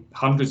from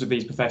hundreds of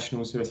these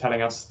professionals who are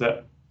telling us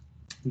that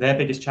their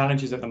biggest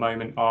challenges at the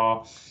moment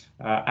are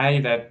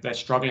they're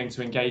struggling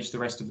to engage the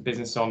rest of the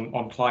business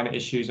on climate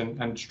issues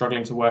and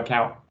struggling to work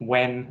out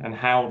when and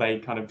how they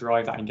kind of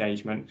drive that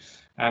engagement.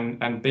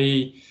 And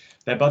B,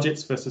 their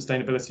budgets for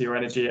sustainability or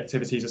energy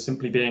activities are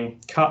simply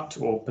being cut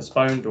or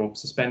postponed or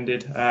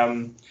suspended.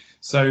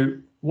 So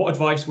what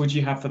advice would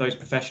you have for those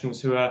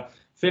professionals who are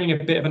feeling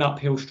a bit of an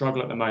uphill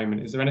struggle at the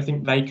moment? Is there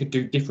anything they could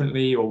do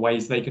differently or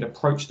ways they could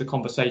approach the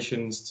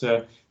conversations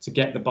to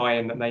get the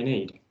buy-in that they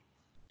need?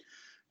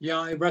 Yeah,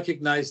 I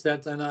recognize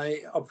that, and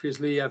I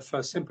obviously have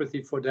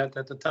sympathy for that.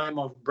 At the time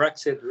of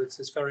Brexit, which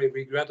is very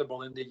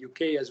regrettable in the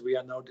UK, as we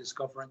are now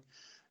discovering,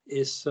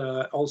 is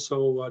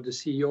also the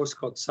CEOs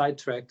got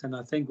sidetracked. And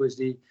I think with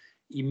the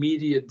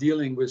immediate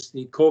dealing with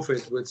the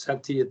COVID, which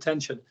had the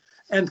attention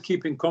and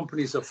keeping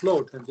companies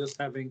afloat and just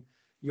having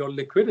your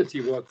liquidity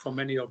work for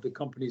many of the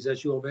companies,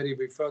 as you already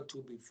referred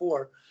to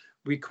before,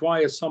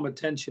 requires some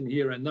attention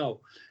here and now.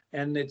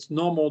 And it's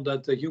normal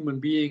that the human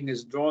being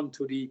is drawn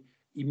to the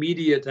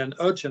immediate and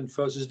urgent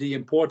versus the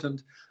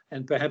important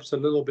and perhaps a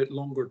little bit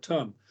longer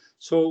term.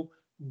 So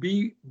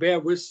bear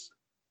with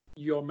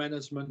your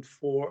management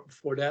for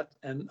that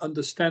and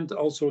understand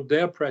also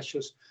their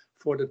pressures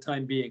for the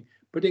time being.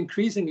 But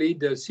increasingly,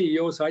 the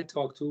CEOs I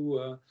talk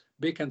to,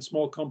 big and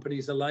small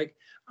companies alike,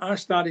 are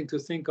starting to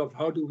think of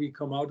how do we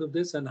come out of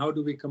this and how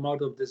do we come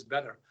out of this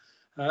better.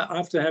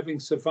 After having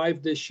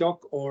survived this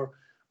shock or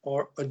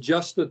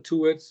adjusted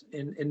to it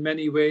in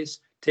many ways,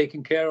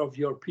 taking care of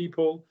your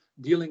people,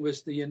 dealing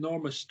with the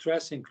enormous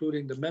stress,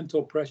 including the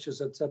mental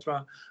pressures,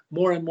 etc.,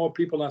 more and more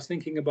people are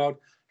thinking about,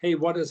 hey,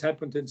 what has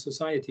happened in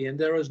society? And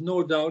there is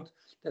no doubt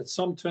that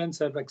some trends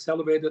have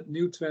accelerated,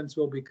 new trends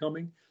will be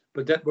coming,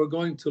 but that we're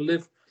going to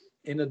live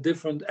in a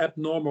different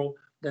abnormal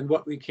than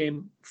what we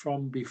came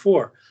from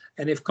before.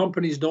 And if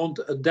companies don't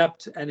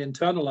adapt and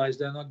internalize,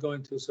 they're not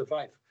going to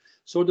survive.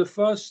 So the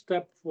first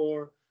step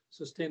for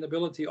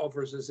sustainability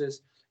officers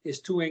is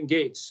to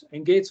engage.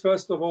 Engage,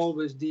 first of all,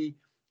 with the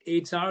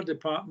HR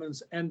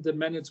departments and the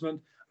management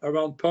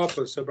around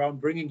purpose, around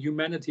bringing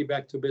humanity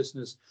back to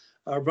business,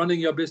 running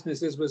your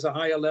businesses with a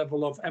higher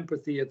level of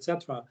empathy,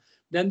 etc.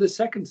 Then the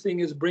second thing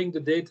is bring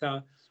the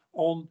data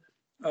on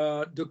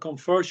the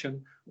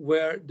conversion,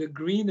 where the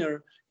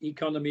greener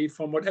economy,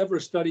 from whatever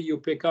study you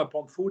pick up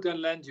on food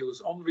and land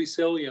use, on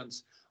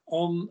resilience,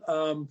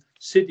 on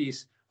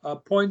cities,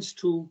 points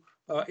to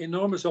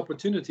enormous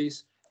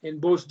opportunities in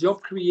both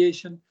job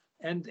creation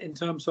and in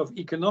terms of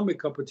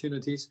economic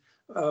opportunities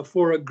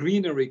for a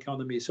greener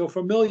economy. So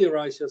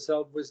familiarize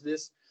yourself with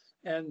this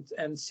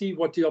and see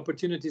what the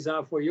opportunities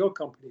are for your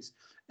companies.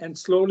 And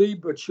slowly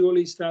but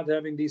surely start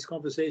having these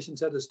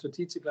conversations at a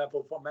strategic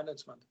level for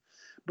management.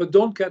 But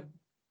don't get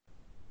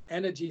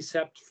energy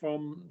sapped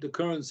from the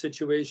current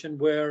situation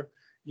where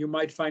you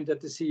might find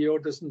that the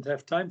CEO doesn't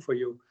have time for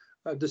you.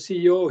 The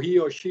CEO, he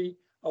or she,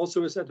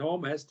 also is at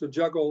home, has to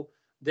juggle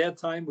their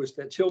time with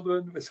their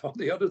children, with all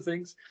the other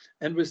things,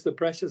 and with the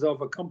pressures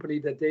of a company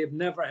that they have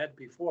never had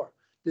before.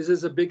 This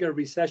is a bigger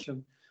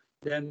recession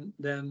than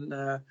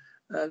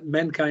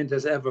mankind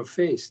has ever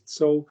faced.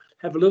 So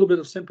have a little bit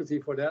of sympathy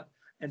for that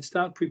and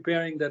start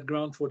preparing that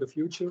ground for the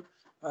future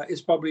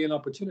is probably an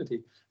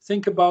opportunity.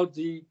 Think about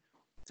the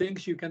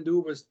things you can do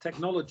with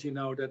technology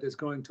now that is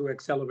going to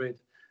accelerate.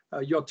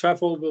 Your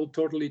travel will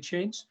totally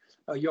change.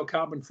 Your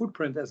carbon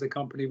footprint as a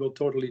company will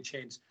totally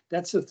change.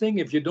 That's the thing.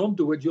 If you don't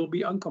do it, you'll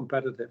be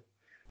uncompetitive.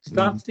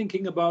 Start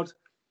thinking about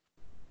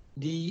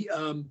the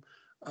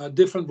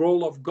different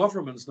role of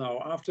governments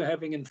now. After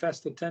having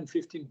invested 10,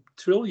 15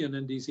 trillion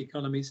in these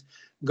economies,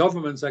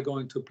 governments are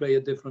going to play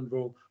a different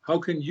role. How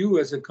can you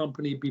as a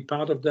company be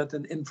part of that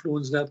and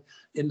influence that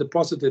in the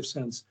positive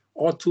sense,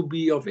 or to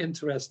be of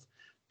interest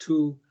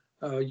to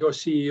your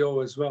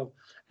CEO as well?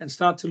 And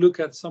start to look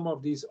at some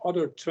of these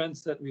other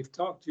trends that we've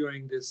talked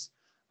during this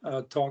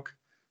talk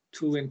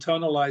to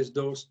internalize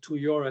those to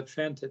your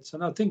advantage.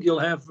 And I think you'll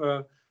have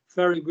a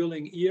very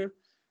willing ear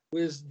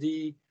with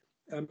the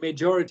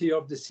majority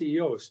of the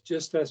CEOs,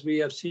 just as we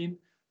have seen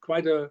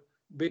quite a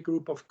big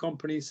group of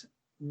companies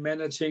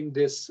managing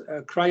this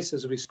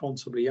crisis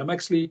responsibly. I'm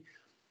actually,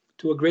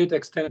 to a great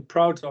extent,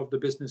 proud of the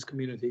business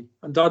community.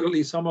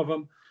 Undoubtedly, some of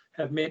them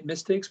have made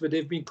mistakes, but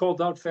they've been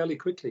called out fairly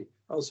quickly,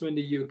 also in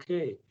the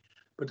UK.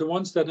 But the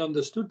ones that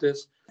understood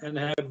this and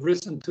have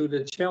risen to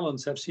the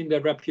challenge have seen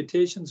their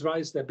reputations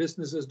rise, their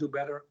businesses do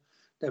better,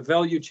 their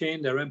value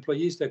chain, their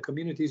employees, their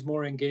communities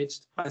more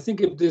engaged. I think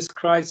if this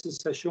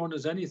crisis has shown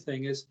us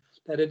anything, is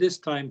that it is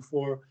time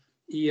for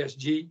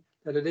ESG,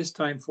 that it is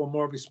time for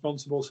more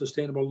responsible,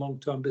 sustainable,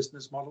 long-term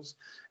business models.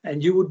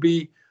 And you would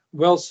be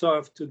well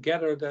served to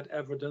gather that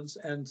evidence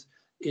and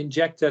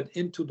inject that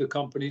into the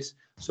companies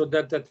so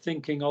that that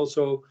thinking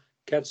also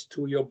gets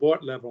to your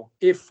board level.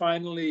 If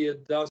finally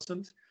it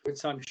doesn't,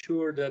 which I'm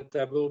sure that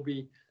there will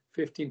be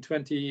 15,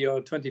 20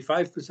 or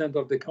 25%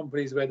 of the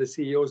companies where the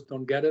CEOs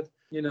don't get it,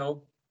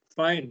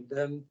 fine.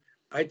 Then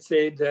I'd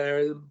say there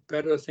are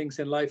better things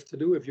in life to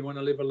do if you want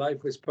to live a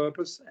life with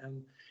purpose.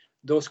 And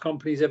those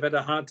companies have had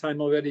a hard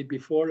time already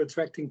before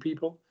attracting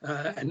people.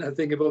 And I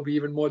think it will be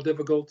even more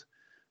difficult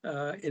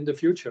in the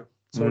future.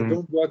 So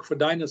don't work for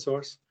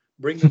dinosaurs,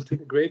 bring them to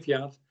the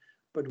graveyard,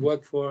 but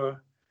work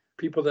for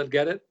people that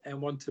get it and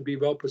want to be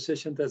well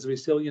positioned as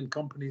resilient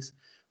companies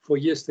for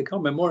years to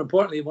come. And more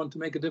importantly, want to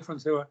make a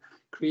difference who are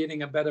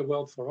creating a better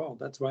world for all.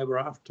 That's why we're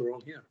after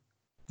all here.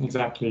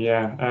 Exactly,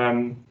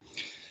 yeah.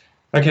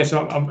 Okay,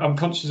 so I'm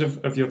conscious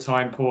of your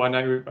time, Paul. I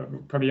know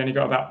we've probably only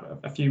got about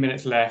a few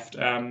minutes left.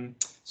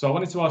 So I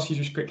wanted to ask you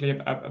just quickly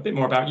a bit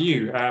more about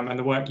you and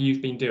the work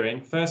you've been doing.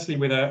 Firstly,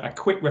 with a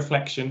quick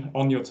reflection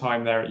on your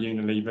time there at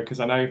Unilever, because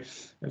I know it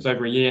was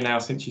over a year now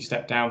since you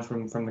stepped down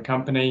from the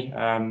company.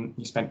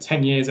 You spent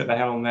 10 years at the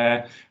helm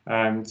there,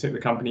 took the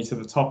company to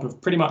the top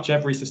of pretty much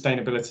every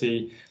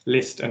sustainability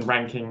list and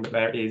ranking that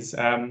there is.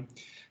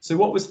 So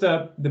what was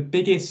the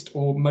biggest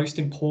or most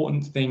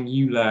important thing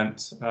you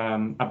learnt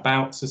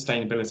about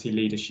sustainability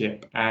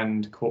leadership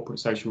and corporate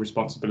social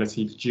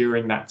responsibility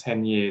during that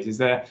 10 years? Is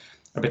there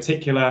a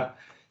particular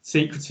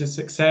secret to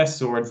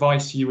success or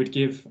advice you would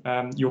give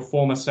your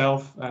former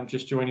self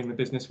just joining the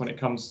business when it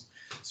comes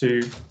to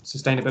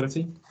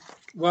sustainability?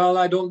 Well,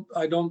 I don't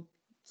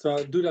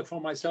do that for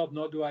myself,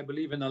 nor do I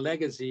believe in a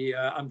legacy.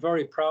 I'm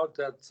very proud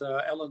that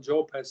Alan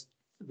Jope has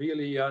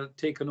really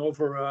taken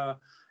over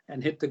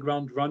and hit the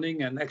ground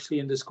running. And actually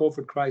in this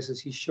COVID crisis,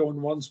 he's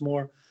shown once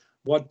more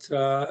what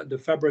the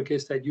fabric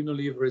is that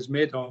Unilever is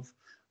made of.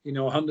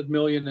 100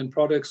 million in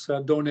products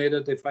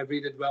donated, if I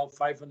read it well,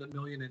 500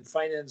 million in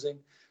financing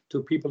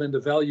to people in the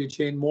value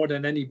chain, more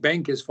than any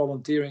bank is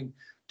volunteering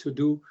to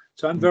do.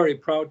 So I'm very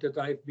proud that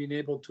I've been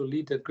able to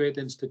lead that great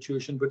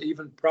institution, but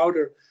even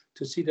prouder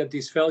to see that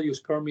these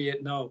values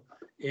permeate now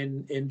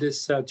in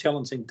this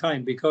challenging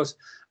time, because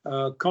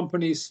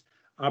companies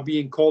are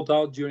being called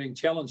out during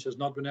challenges,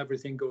 not when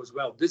everything goes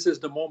well. This is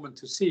the moment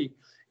to see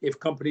if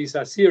companies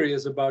are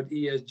serious about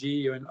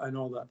ESG and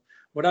all that.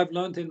 What I've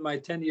learned in my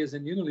 10 years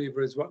in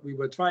Unilever is what we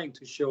were trying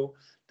to show,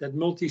 that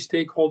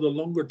multi-stakeholder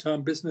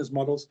longer-term business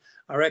models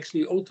are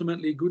actually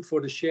ultimately good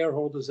for the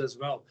shareholders as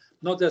well,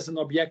 not as an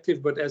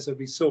objective, but as a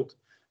result.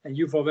 And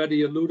you've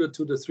already alluded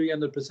to the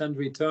 300%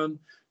 return,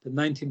 the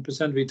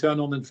 19%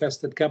 return on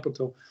invested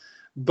capital.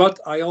 But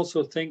I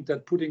also think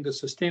that putting the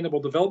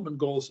Sustainable Development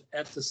Goals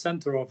at the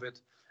center of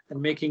it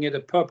and making it a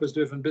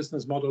purpose-driven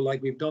business model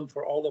like we've done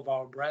for all of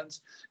our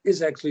brands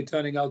is actually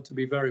turning out to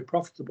be very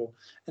profitable.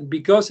 And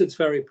because it's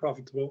very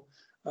profitable,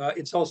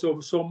 it's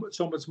also so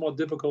much more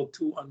difficult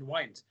to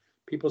unwind.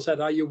 People said,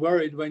 are you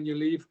worried when you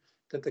leave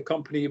that the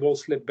company will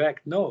slip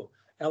back? No,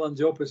 Alan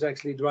Jope is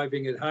actually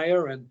driving it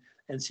higher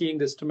and seeing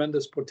this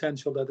tremendous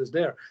potential that is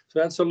there. So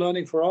that's a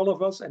learning for all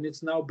of us, and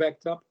it's now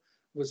backed up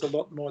with a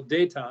lot more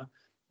data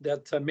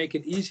that make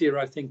it easier,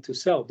 I think, to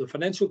sell. The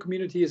financial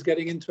community is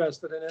getting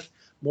interested in it.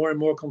 More and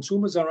more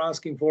consumers are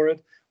asking for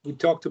it. We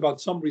talked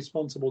about some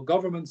responsible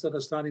governments that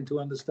are starting to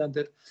understand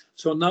it.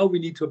 So now we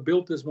need to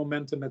build this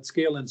momentum at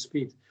scale and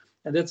speed.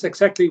 And that's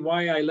exactly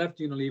why I left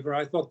Unilever.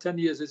 I thought 10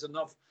 years is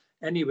enough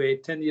anyway,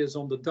 10 years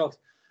on the dot.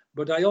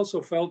 But I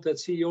also felt that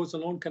CEOs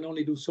alone can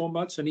only do so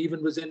much. And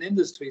even within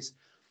industries,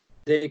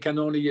 they can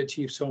only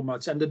achieve so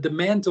much. And the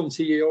demand on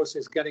CEOs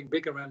is getting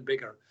bigger and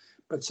bigger.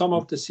 But some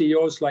of the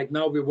CEOs, like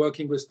now we're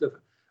working with the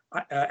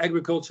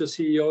agriculture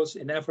CEOs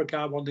in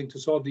Africa, wanting to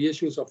solve the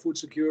issues of food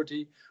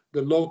security,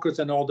 the locusts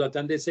and all that.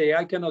 And they say,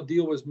 I cannot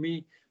deal with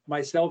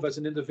myself as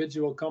an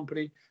individual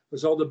company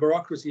with all the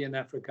bureaucracy in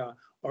Africa,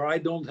 or I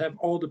don't have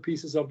all the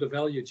pieces of the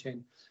value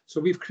chain. So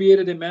we've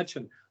created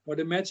Imagine. What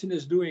Imagine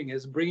is doing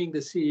is bringing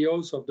the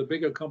CEOs of the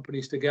bigger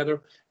companies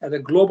together at a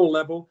global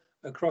level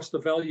across the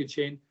value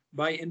chain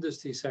by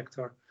industry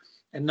sector.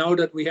 And now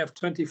that we have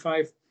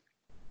 25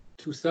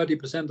 to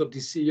 30% of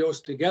these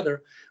CEOs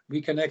together, we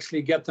can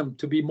actually get them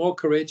to be more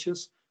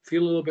courageous,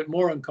 feel a little bit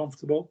more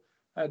uncomfortable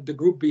at the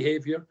group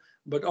behavior,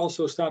 but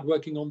also start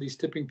working on these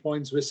tipping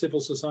points with civil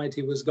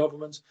society, with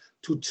governments,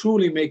 to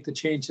truly make the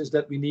changes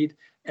that we need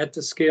at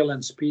the scale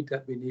and speed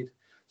that we need.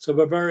 So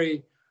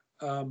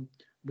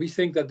we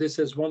think that this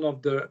is one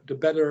of the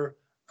better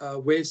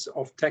ways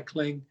of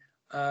tackling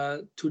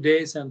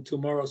today's and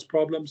tomorrow's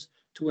problems,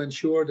 to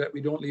ensure that we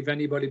don't leave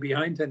anybody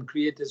behind and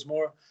create this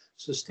more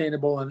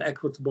sustainable and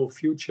equitable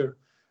future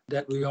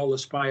that we all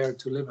aspire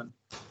to live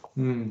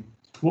in.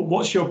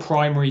 What's your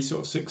primary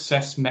sort of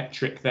success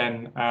metric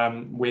then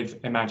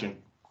with Imagine?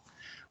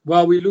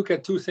 Well, we look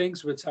at two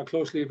things which are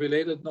closely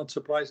related, not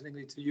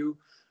surprisingly to you,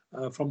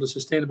 from the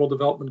Sustainable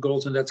Development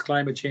Goals, and that's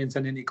climate change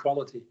and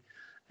inequality.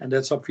 And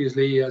that's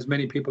obviously, as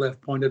many people have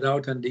pointed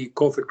out, and the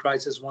COVID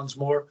crisis once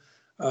more,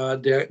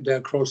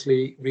 they're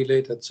closely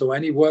related. So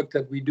any work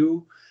that we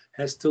do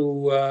has to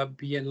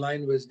be in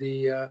line with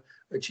the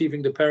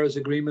achieving the Paris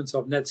agreements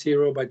of net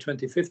zero by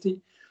 2050,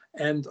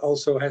 and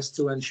also has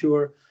to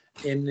ensure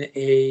in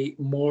a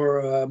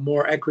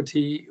more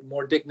equity,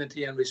 more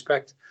dignity and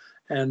respect,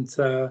 and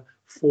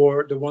for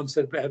the ones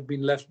that have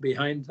been left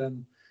behind,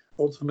 and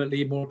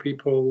ultimately more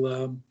people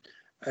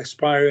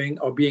aspiring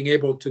or being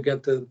able to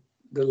get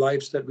the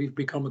lives that we've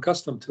become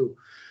accustomed to.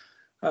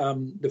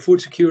 The food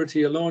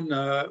security alone,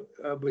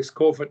 with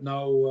COVID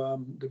now,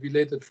 the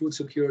related food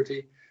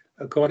security,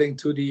 according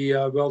to the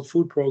World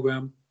Food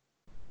Programme,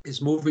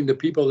 is moving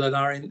the people that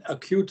are in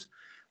acute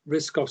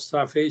risk of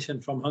starvation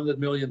from 100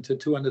 million to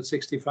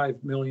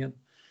 265 million.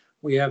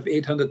 We have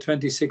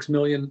 826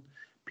 million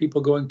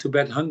people going to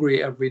bed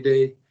hungry every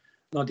day,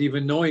 not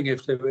even knowing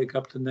if they wake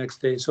up the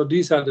next day. So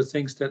these are the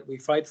things that we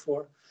fight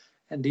for.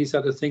 And these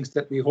are the things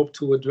that we hope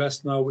to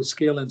address now with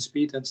scale and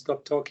speed, and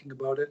stop talking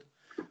about it,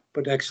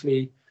 but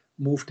actually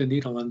move the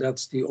needle. And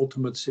that's the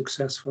ultimate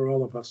success for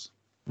all of us.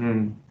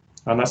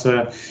 And that's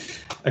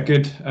a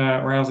good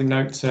rousing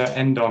note to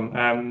end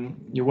on.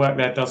 Your work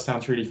there does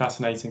sound truly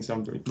fascinating, so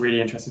I'm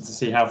really interested to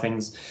see how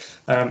things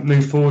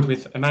move forward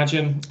with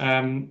Imagine.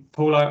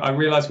 Paul, I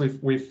realise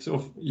we've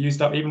sort of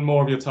used up even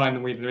more of your time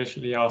than we'd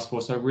initially asked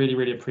for, so really,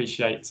 really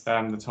appreciate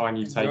the time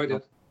you've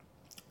taken.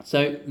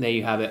 So there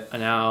you have it,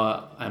 an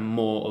hour and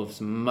more of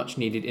some much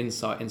needed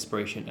insight,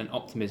 inspiration and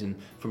optimism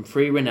from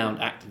three renowned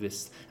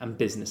activists and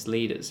business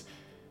leaders.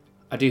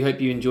 I do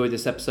hope you enjoyed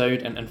this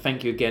episode, and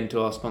thank you again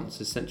to our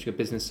sponsors, Centrica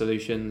Business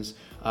Solutions,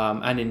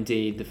 and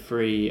indeed the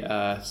three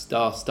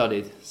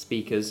star-studded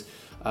speakers.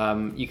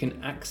 You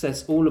can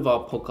access all of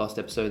our podcast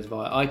episodes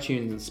via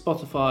iTunes and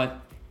Spotify,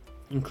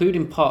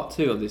 including part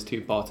 2 of this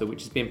two-parter,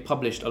 which is being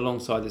published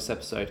alongside this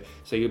episode.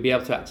 So you'll be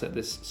able to access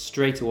this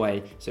straight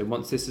away. So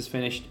once this is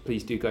finished,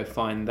 please do go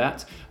find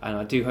that. And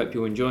I do hope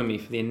you'll join me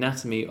for the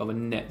anatomy of a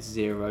net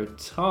zero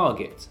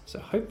target. So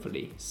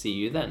hopefully see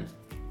you then.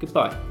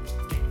 Goodbye.